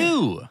 Number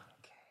 2.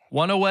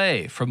 1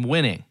 away from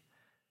winning.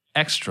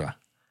 Extra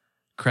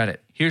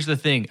credit. Here's the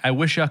thing. I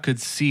wish y'all could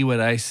see what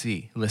I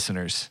see,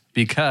 listeners,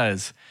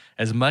 because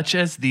as much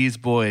as these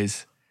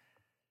boys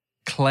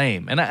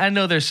claim, and I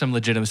know there's some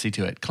legitimacy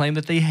to it, claim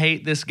that they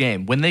hate this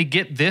game, when they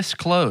get this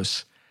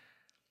close,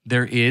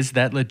 there is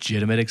that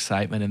legitimate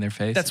excitement in their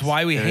faces. That's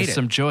why we There hate is it.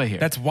 some joy here.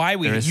 That's why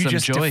There is you some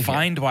just joy here.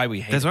 defined why we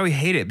hate That's it. why we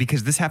hate it,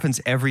 because this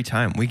happens every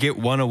time. We get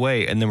one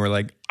away, and then we're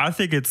like, I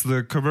think it's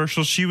the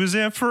commercial she was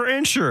in for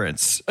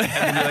insurance. And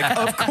then you're like,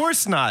 of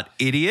course not,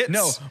 idiots.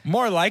 No,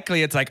 more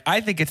likely it's like, I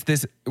think it's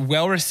this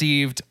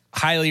well-received,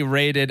 highly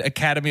rated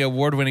Academy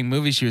Award-winning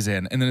movie she was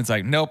in. And then it's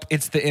like, nope,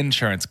 it's the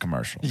insurance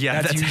commercial.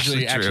 Yeah, that's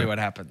usually actually true. what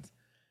happens.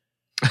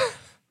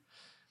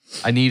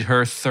 I need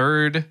her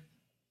third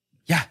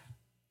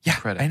Yeah,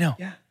 credit. I know.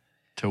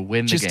 to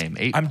win the game.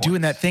 8 I'm points.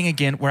 doing that thing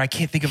again where I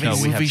can't think of No,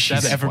 any we have movie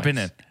she's 7 ever been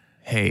in. points.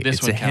 Hey, This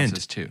it's one a counts hint.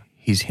 as 2.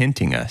 He's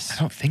hinting us. I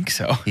don't think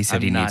so. He said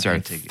I'm he not needs our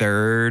hinting.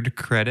 third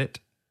credit.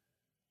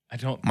 I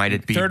don't. Might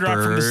it be Third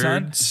Rock from the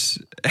Sun? birds?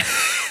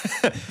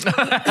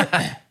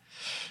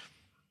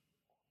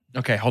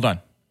 Okay, hold on.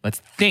 Let's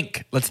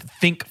think. Let's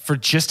think for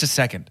just a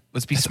second.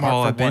 Let's be That's smart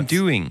all for I've been once.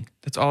 doing.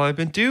 That's all I've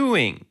been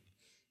doing.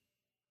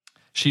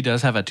 She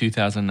does have a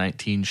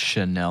 2019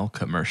 Chanel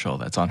commercial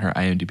that's on her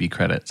IMDb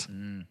credits,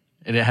 and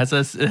it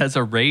has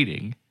a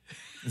rating.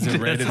 Is it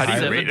rated How do you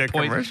higher? rate a 7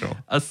 point- commercial?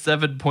 A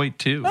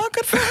 7.2. Oh,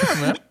 good for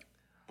her, man.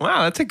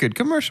 Wow, that's a good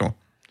commercial.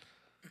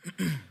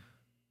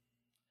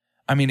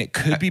 I mean, it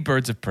could be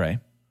Birds of Prey.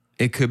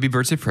 It could be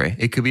Birds of Prey.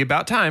 It could be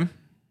About Time.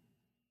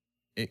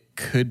 It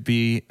could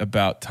be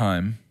About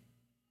Time.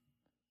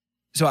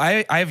 So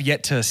I have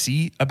yet to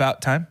see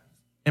About Time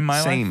in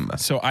my Same. life.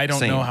 So I don't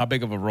Same. know how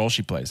big of a role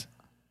she plays.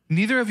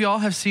 Neither of y'all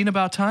have seen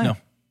About Time? No.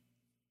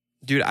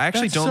 Dude, I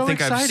actually That's don't so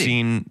think I've exciting.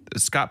 seen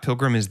Scott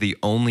Pilgrim is the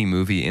only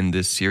movie in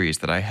this series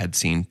that I had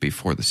seen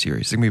before the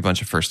series. It's gonna be a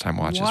bunch of first time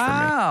watches for me.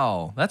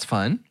 Wow, that's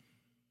fun.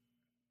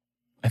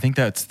 I think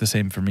that's the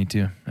same for me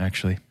too,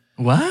 actually.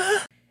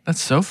 What?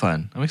 That's so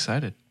fun. I'm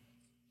excited.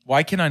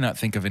 Why can I not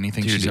think of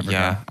anything she's Dude, ever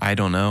yeah, done? I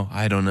don't know.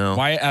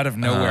 Why out of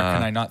nowhere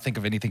can I not think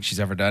of anything she's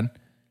ever done?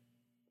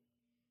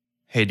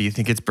 Hey, do you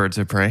think it's Birds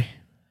of Prey?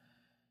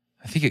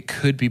 I think it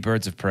could be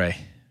Birds of Prey.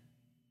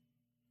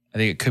 I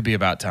think it could be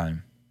About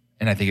Time.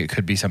 And I think it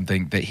could be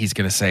something that he's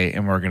going to say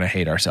and we're going to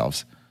hate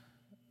ourselves.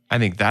 I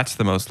think that's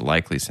the most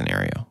likely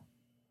scenario.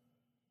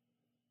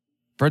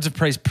 Birds of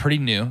Prey is pretty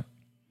new,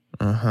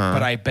 Uh-huh.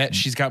 but I bet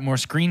she's got more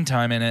screen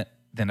time in it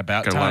than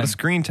About Got Time. a lot of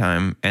screen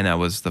time, and that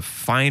was the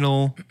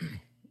final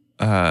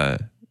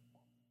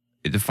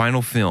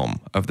film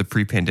of the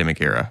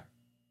pre-pandemic era.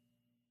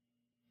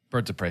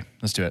 Birds of Prey.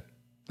 Let's do it.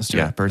 Let's do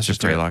Yeah, it. Birds Let's of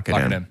just do Prey, lock it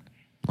in.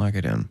 Lock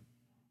it in.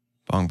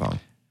 Bong bong.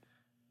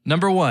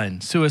 Number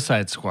 1,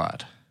 Suicide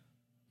Squad.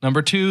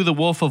 Number 2, The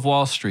Wolf of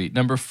Wall Street.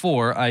 Number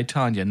 4, I,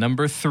 Tonya.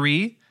 Number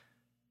 3,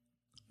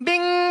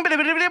 Bing.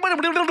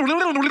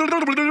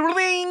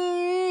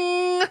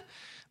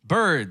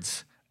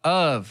 Birds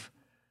of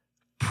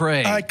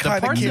Prey. I The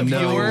kinda parts give of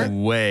no your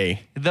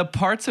way. the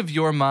parts of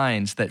your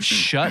minds that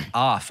shut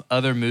off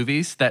other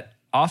movies that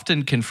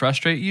often can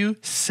frustrate you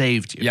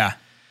saved you. Yeah.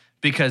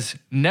 Because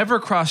never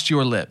crossed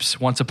your lips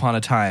once upon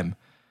a time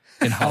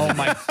in Hollywood. Oh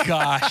my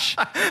gosh.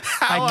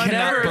 I cannot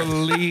never-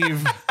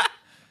 believe.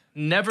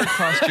 Never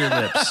crossed your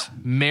lips.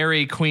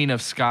 Mary, Queen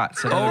of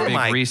Scots, another Oh big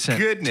my recent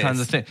goodness. tons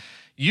of things.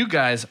 You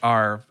guys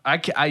are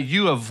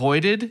you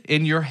avoided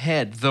in your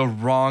head the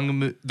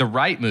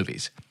right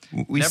movies.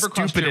 We Never crossed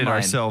your stupided mind.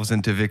 ourselves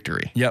into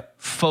victory. Yep.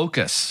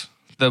 Focus,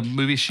 the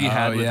movie she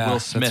had with yeah, Will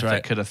that's Smith right.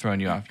 that could have thrown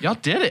you off. Y'all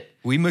did it.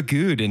 We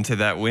magooed into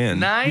that win.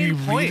 9 We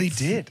points. really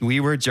did. We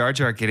were Jar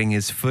Jar getting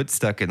his foot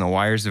stuck in the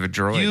wires of a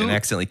droid You and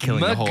accidentally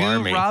killing the whole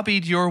army.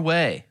 Magoo-robbied your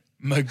way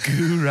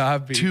Magoo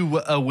Robbie.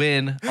 to a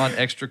win on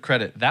extra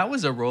credit. That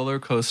was a roller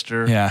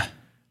coaster Yeah.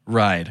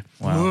 ride.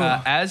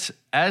 Wow.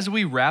 As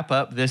we wrap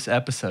up this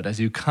episode, as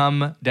you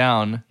come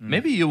down,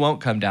 maybe you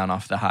won't come down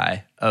off the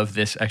high of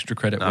this extra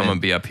credit I'm win. going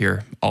to be up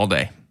here all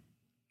day.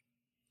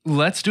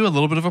 Let's do a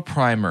little bit of a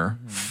primer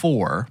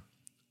for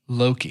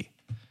Loki.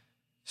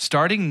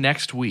 Starting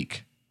next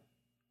week,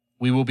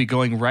 we will be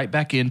going right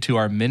back into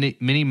our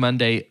mini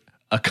Monday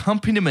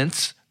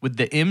accompaniments with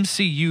the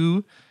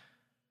MCU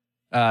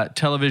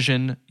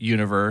television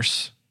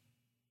universe.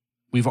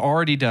 We've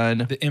already done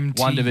The MTU.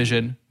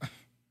 WandaVision.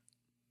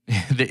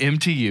 The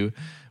MTU.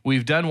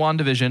 We've done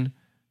WandaVision.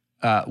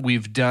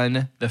 We've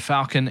done The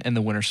Falcon and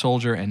the Winter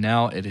Soldier, and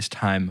now it is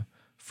time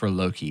for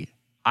Loki.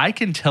 I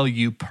can tell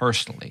you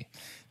personally,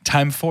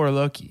 Time for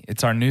Loki.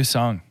 It's our new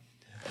song.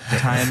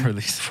 time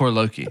Release. for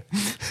Loki.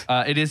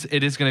 It is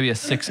going to be a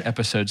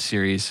 6-episode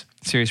series.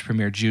 Series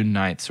premiere June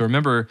 9th. So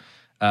remember,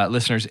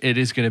 listeners, it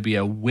is going to be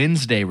a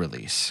Wednesday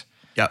release.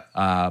 Yep.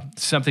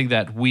 Something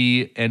that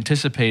we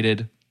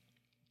anticipated,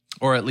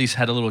 or at least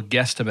had a little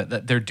guesstimate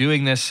that they're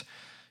doing this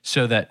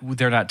so that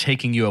they're not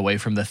taking you away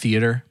from the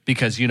theater,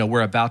 because, you know,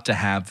 we're about to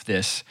have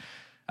this.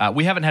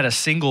 We haven't had a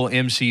single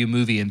MCU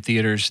movie in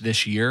theaters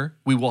this year.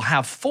 We will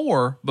have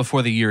 4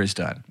 before the year is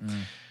done.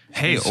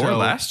 Hey, So- or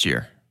last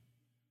year.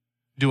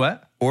 Do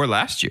what? Or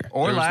last year.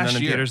 Or There was last none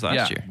in year. theaters last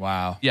Yeah. year.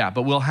 Wow. Yeah,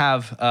 but we'll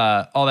have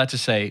all that to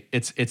say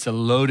it's a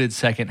loaded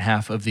second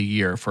half of the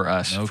year for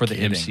us, No for the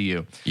kidding.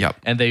 MCU. Yep.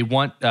 And they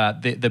want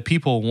the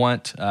people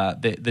want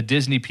the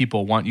Disney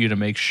people want you to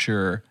make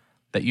sure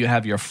that you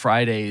have your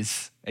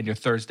Fridays and your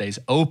Thursdays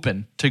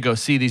open to go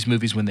see these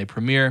movies when they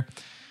premiere.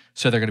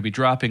 So they're going to be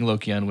dropping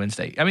Loki on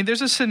Wednesday. I mean,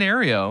 there's a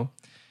scenario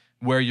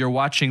where you're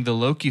watching the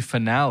Loki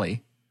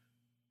finale,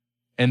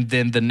 and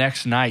then the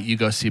next night you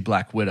go see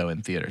Black Widow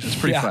in theaters. It's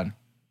pretty Yeah. fun.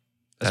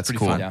 That's pretty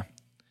cool. fun. Yeah.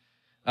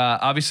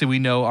 Obviously, we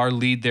know our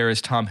lead there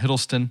is Tom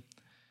Hiddleston.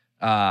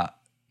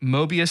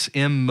 Mobius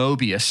M.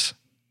 Mobius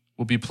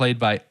will be played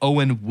by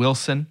Owen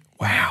Wilson.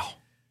 Wow.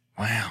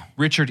 Wow.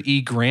 Richard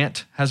E.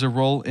 Grant has a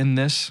role in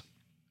this.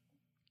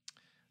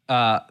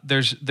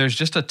 There's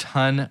just a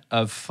ton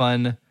of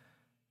fun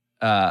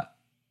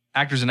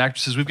actors and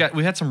actresses.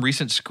 We had some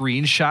recent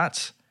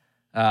screenshots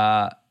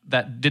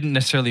that didn't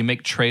necessarily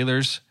make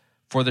trailers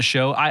for the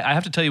show. I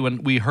have to tell you,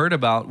 when we heard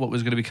about what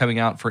was going to be coming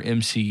out for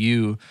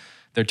MCU,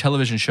 their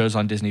television shows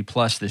on Disney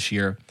Plus this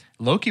year,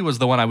 Loki was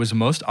the one I was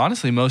most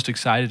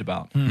excited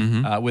about,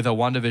 with a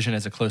WandaVision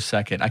as a close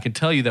second. I can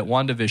tell you that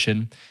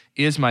WandaVision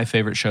is my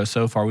favorite show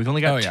so far. We've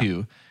only got Oh, yeah.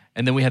 2,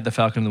 and then we had The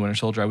Falcon and the Winter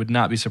Soldier. I would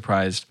not be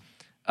surprised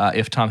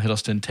if Tom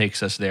Hiddleston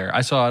takes us there.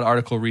 I saw an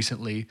article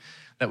recently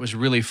that was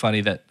really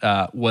funny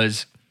that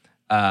was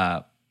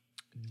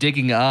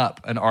digging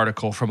up an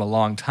article from a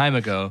long time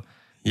ago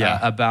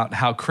about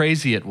how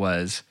crazy it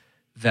was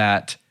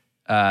that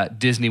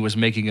Disney was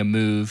making a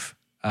move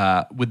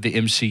with the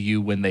MCU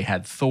when they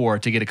had Thor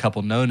to get a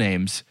couple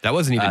no-names. That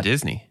wasn't even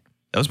Disney.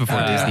 That was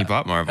before Disney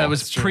bought Marvel. That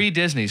was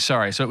pre-Disney,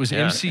 sorry. So it was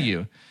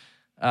MCU.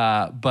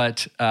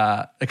 But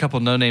a couple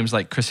no-names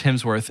like Chris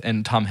Hemsworth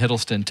and Tom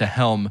Hiddleston to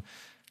helm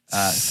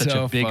such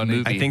So a big funny.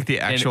 movie. I think the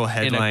actual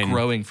headline- in a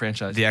growing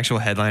franchise. The actual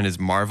headline is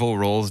Marvel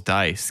rolls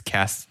dice,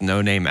 casts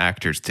no-name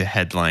actors to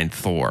headline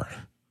Thor.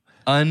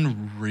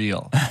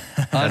 Unreal.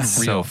 Unreal.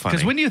 so funny.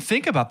 Because when you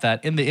think about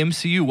that, in the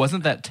MCU,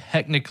 wasn't that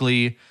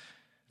technically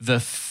the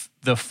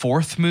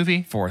 4th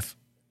movie? 4th.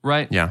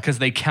 Right? Yeah. Because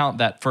they count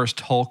that first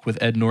Hulk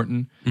with Ed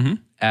Norton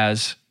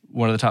as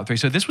one of the top 3.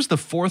 So this was the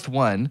 4th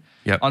one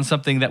on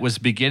something that was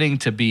beginning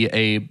to be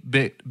a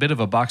bit of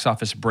a box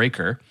office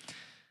breaker.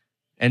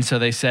 And so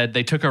they said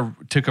they took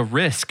a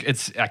risk.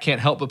 I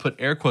can't help but put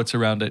air quotes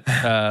around it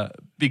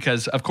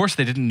because, of course,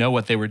 they didn't know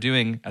what they were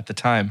doing at the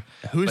time.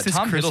 Who is But this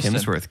Tom Chris Hiddleston-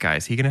 Hemsworth guy?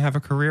 Is he going to have a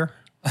career?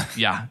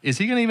 Yeah. Is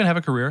he going to even have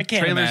a career? I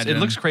can't Trailers, imagine. it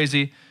looks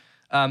crazy.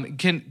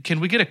 Can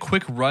we get a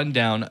quick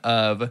rundown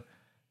of,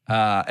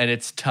 and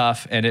it's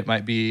tough and it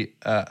might be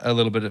a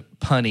little bit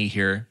punny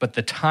here, but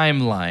the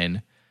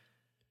timeline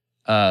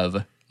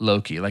of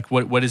Loki? Like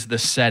what is the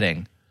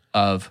setting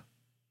of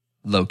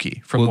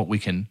Loki from what we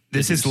can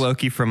This is deduce?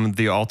 Loki from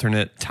the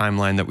alternate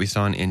timeline that we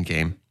saw in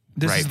Endgame.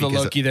 This right? is the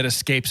Because- Loki that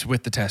escapes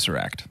with the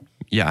Tesseract.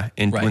 Yeah,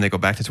 Right. when they go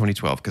back to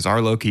 2012, because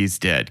our Loki's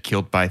dead,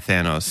 killed by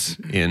Thanos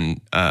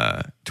in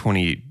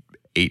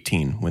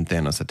 2018 when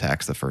Thanos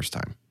attacks the first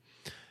time.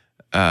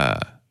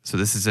 So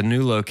this is a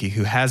new Loki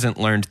who hasn't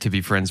learned to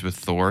be friends with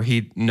Thor.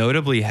 He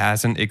notably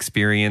hasn't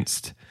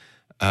experienced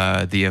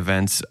the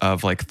events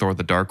of like Thor: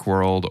 The Dark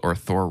World or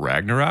Thor: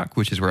 Ragnarok,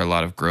 which is where a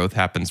lot of growth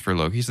happens for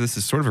Loki. So this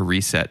is sort of a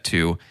reset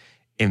to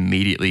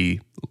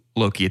immediately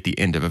Loki at the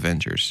end of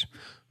Avengers,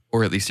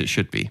 or at least it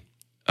should be.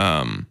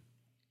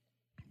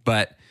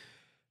 But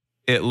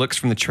it looks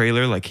from the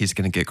trailer like he's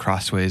going to get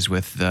crossways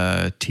with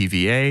the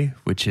TVA,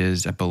 which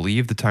is, I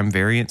believe, the Time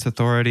Variance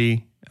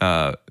Authority,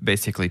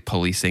 basically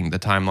policing the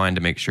timeline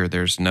to make sure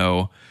there's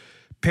no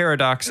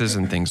paradoxes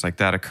and things like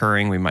that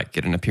occurring. We might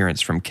get an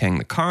appearance from Kang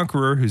the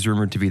Conqueror, who's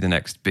rumored to be the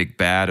next big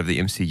bad of the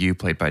MCU,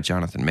 played by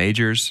Jonathan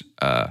Majors,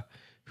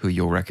 who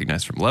you'll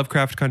recognize from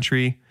Lovecraft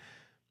Country.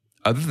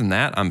 Other than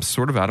that, I'm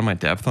sort of out of my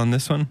depth on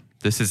this one.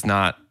 This is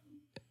not,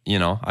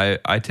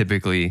 I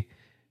typically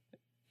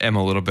am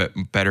a little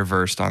bit better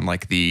versed on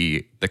like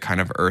the kind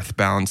of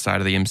earthbound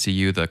side of the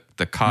MCU,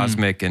 the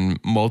cosmic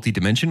and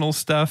multidimensional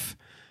stuff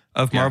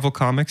of Marvel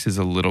Comics is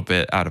a little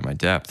bit out of my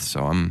depth.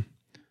 So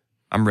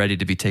I'm ready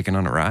to be taken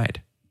on a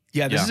ride.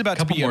 Yeah, this is about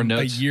to be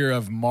a year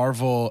of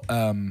Marvel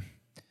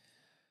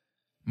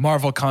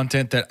Marvel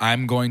content that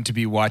I'm going to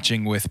be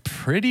watching with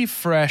pretty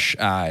fresh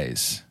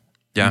eyes.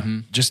 Yeah.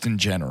 Just in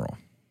general.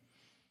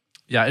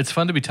 Yeah, it's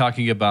fun to be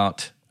talking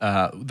about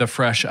the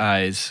fresh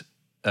eyes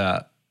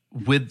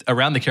with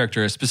around the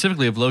character,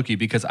 specifically of Loki,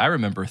 because I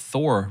remember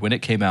Thor, when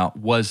it came out,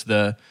 was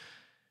the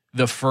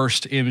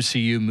first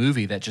MCU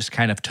movie that just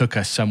kind of took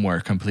us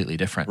somewhere completely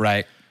different.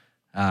 Right.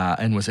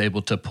 And was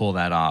able to pull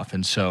that off.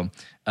 And so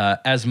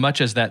as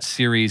much as that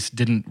series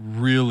didn't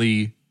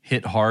really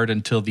hit hard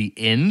until the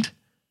end,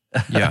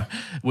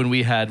 when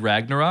we had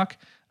Ragnarok,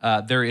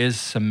 there is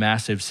some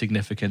massive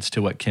significance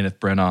to what Kenneth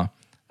Branagh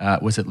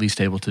was at least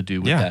able to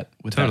do with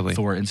that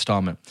Thor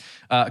installment.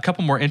 A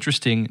couple more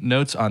interesting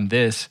notes on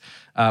this.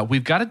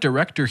 We've got a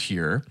director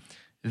here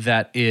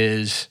that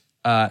is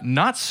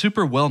not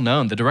super well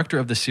known. The director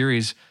of the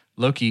series,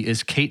 Loki,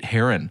 is Kate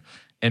Herron.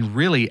 And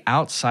really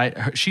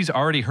she's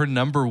already her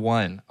number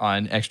one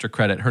on extra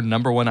credit. Her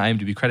number one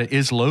IMDb credit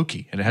is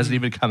Loki, and it hasn't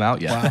even come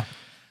out yet.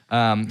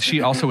 Wow.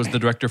 She also was the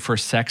director for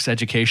Sex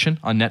Education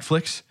on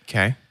Netflix.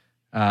 Okay.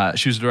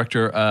 She was the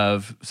director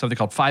of something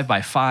called 5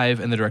 by 5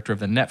 and the director of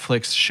the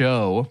Netflix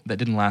show that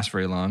didn't last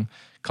very long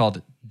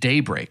called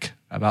Daybreak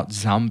about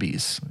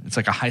zombies. It's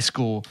like a high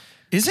school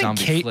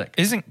zombie flick.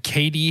 Isn't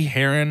Katie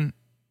Herron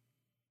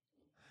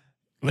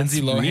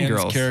Lindsay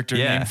Lohan's character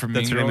name from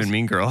Mean Girls? That's her name in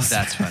Mean Girls.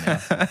 That's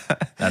funny.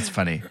 That's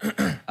funny.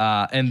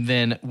 And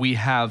then we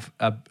have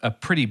a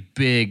pretty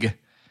big,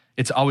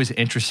 it's always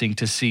interesting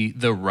to see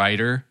the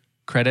writer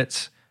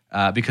credits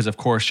because, of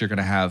course, you're going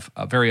to have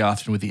very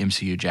often with the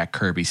MCU, Jack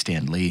Kirby,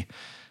 Stan Lee,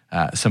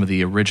 some of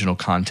the original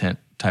content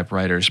type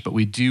writers. But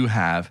we do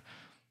have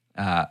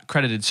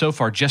credited so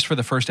far just for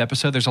the first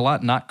episode. There's a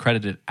lot not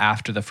credited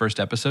after the first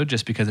episode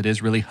just because it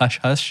is really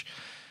hush-hush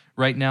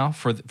right now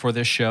for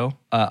this show.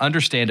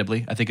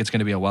 Understandably, I think it's going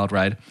to be a wild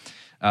ride.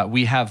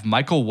 We have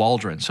Michael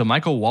Waldron. So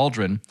Michael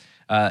Waldron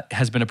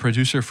has been a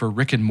producer for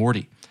Rick and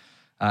Morty.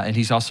 And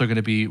he's also going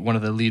to be one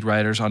of the lead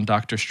writers on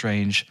Doctor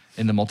Strange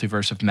in the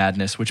Multiverse of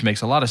Madness, which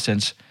makes a lot of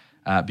sense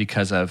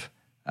because of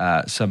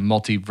some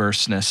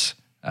multiverseness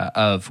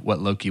of what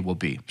Loki will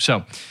be.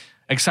 So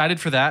excited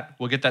for that.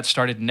 We'll get that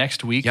started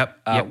next week.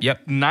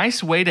 Yep.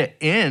 Nice way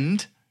to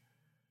end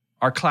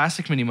our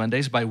classic Mini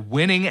Mondays by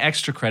winning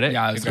extra credit.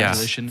 Yeah,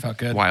 congratulations. Felt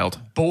good. Wild.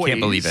 Boys. Can't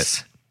believe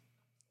it.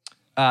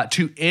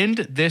 To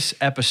end this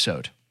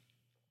episode,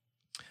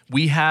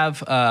 we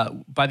have,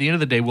 by the end of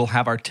the day, we'll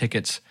have our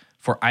tickets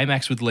for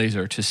IMAX with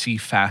Laser to see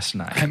Fast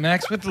 9.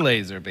 IMAX with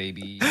Laser,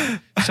 baby.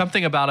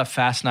 Something about a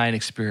Fast 9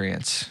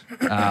 experience.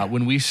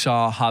 When we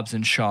saw Hobbs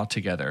and Shaw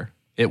together,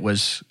 it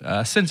was,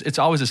 it's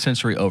always a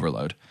sensory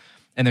overload.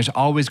 And there's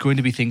always going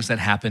to be things that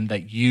happen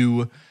that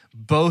you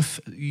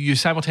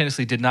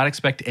simultaneously did not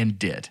expect and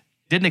did.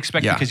 Didn't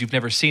expect it because you've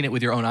never seen it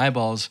with your own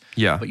eyeballs.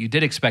 Yeah. But you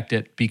did expect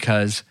it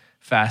because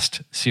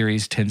Fast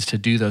series tends to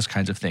do those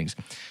kinds of things.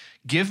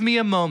 Give me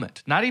a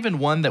moment, not even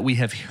one that we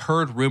have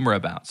heard rumor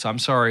about. So I'm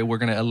sorry, we're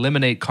going to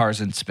eliminate Cars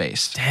in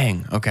Space.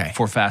 Dang, okay.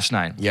 For Fast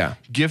 9. Yeah.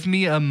 Give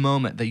me a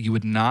moment that you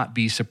would not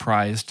be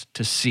surprised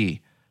to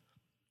see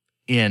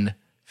in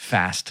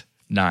Fast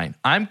 9.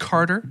 I'm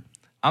Carter.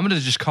 I'm going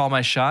to just call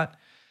my shot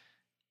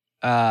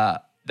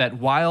that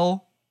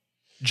while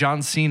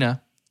John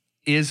Cena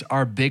is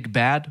our big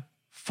bad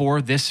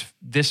for this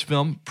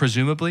film,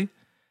 presumably,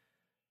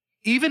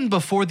 even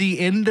before the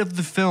end of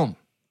the film,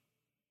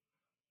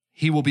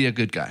 he will be a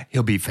good guy.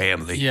 He'll be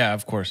family. Yeah,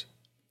 of course.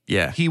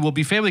 Yeah. He will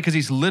be family because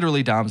he's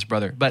literally Dom's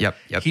brother. But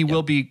he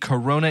will be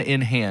Corona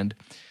in hand.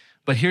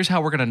 But here's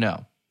how we're going to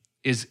know.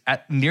 Is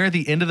at near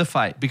the end of the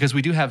fight, because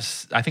we do have,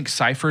 I think,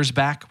 Cypher's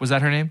back. Was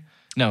that her name?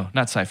 No,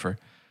 not Cypher.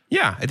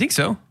 Yeah, I think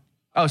so.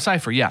 Oh,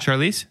 Cypher, yeah.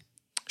 Charlize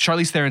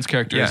Theron's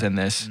character is in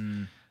this.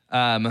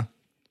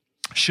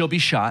 She'll be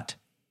shot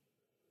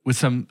with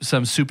some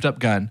souped up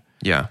gun.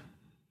 Yeah.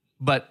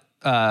 But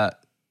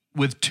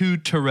with 2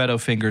 Toretto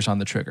fingers on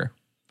the trigger.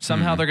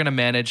 Somehow they're going to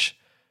manage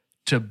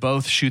to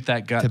both shoot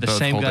that gun, the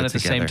same gun at the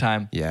same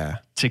time. Yeah.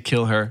 To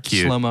kill her.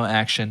 Cute. Slow-mo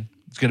action.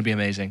 It's going to be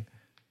amazing.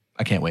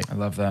 I can't wait. I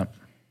love that.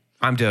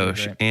 I'm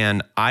Doge,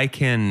 and I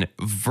can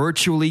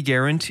virtually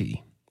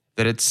guarantee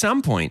that at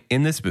some point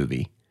in this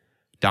movie,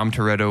 Dom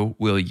Toretto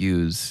will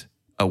use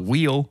a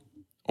wheel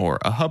or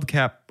a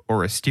hubcap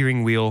or a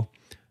steering wheel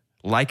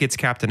like it's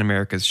Captain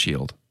America's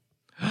shield.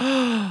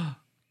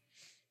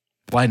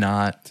 Why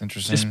not? It's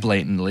interesting. Just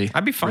blatantly.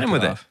 I'd be fine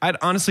with it. I'd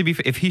honestly be,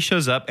 if he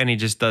shows up and he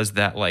just does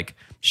that like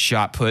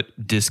shot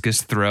put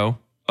discus throw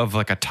of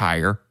like a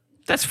tire,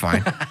 that's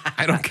fine.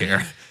 I don't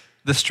care.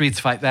 The streets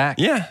fight back.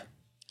 Yeah.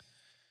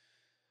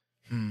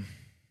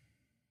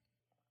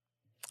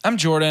 I'm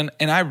Jordan,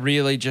 and I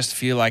really just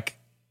feel like,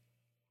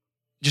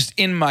 just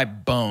in my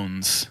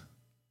bones,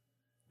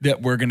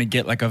 that we're going to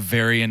get like a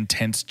very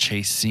intense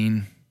chase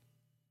scene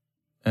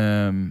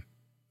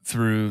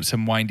through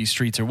some windy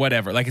streets or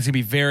whatever. Like, it's gonna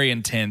be very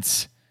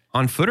intense.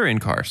 On foot or in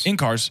cars? In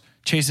cars,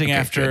 chasing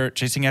after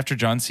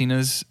John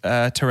Cena's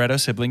Toretto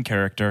sibling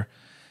character.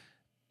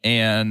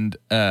 And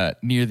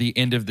near the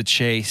end of the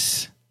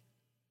chase,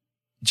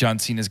 John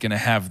Cena's going to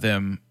have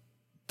them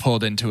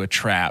pulled into a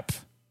trap.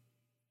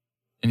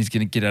 And he's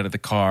going to get out of the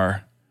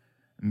car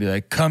and be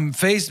like, come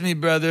face me,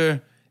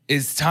 brother.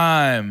 It's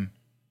time.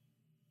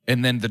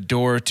 And then the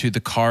door to the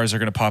cars are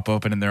going to pop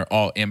open and they're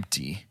all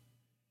empty.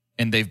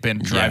 And they've been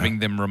driving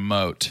them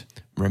remote.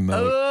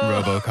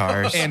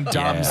 Robocars. And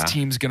Dom's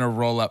team's going to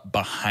roll up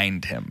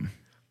behind him.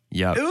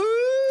 Yep.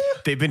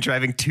 They've been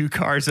driving 2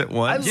 cars at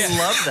once. I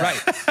love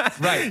that.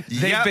 Right.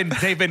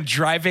 They've been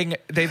driving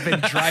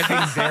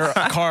their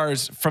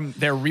cars from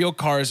their real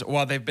cars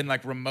while they've been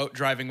like remote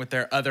driving with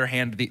their other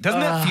hand. Doesn't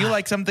that feel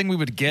like something we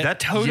would get? That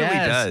totally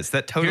does.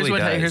 That totally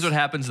does. Here's what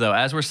happens though.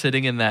 As we're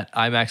sitting in that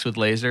IMAX with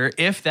laser,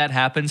 if that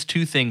happens,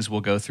 2 things will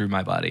go through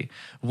my body.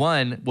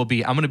 One will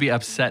be I'm going to be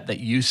upset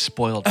that you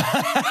spoiled it.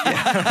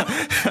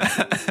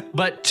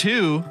 But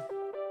 2,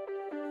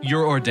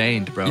 you're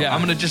ordained, bro. Yeah.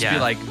 I'm going to just be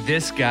like,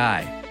 this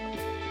guy.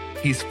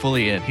 He's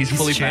fully in. He's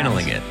fully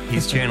channeling it.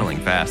 He's channeling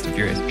Fast and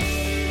Furious.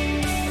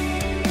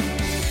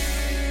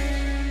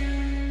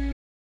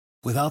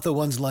 Without the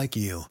ones like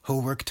you, who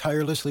work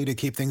tirelessly to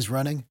keep things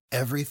running,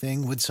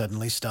 everything would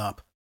suddenly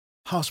stop.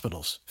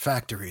 Hospitals,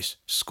 factories,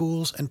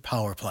 schools, and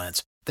power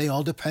plants, they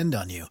all depend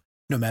on you.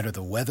 No matter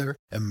the weather,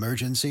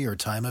 emergency, or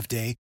time of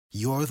day,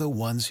 you're the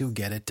ones who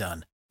get it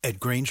done. At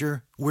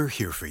Grainger, we're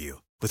here for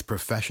you with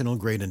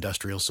professional-grade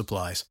industrial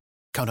supplies.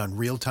 Count on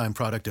real-time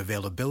product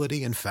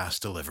availability and fast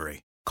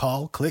delivery.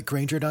 Call,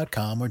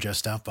 clickgrainger.com, or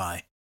just stop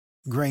by.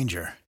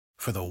 Grainger,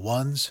 for the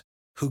ones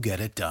who get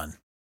it done.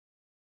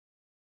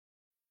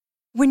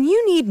 When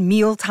you need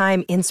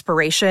mealtime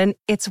inspiration,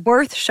 it's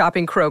worth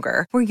shopping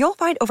Kroger, where you'll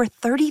find over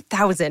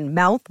 30,000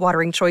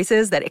 mouth-watering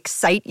choices that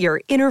excite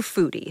your inner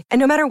foodie. And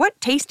no matter what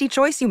tasty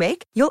choice you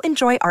make, you'll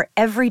enjoy our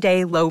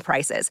everyday low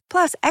prices,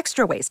 plus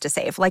extra ways to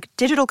save, like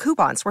digital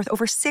coupons worth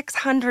over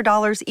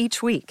 $600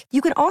 each week.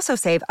 You can also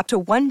save up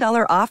to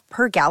 $1 off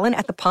per gallon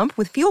at the pump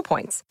with fuel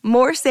points.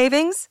 More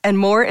savings and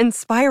more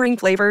inspiring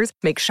flavors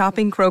make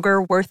shopping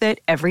Kroger worth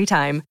it every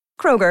time.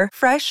 Kroger,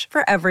 fresh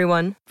for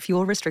everyone.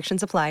 Fuel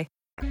restrictions apply.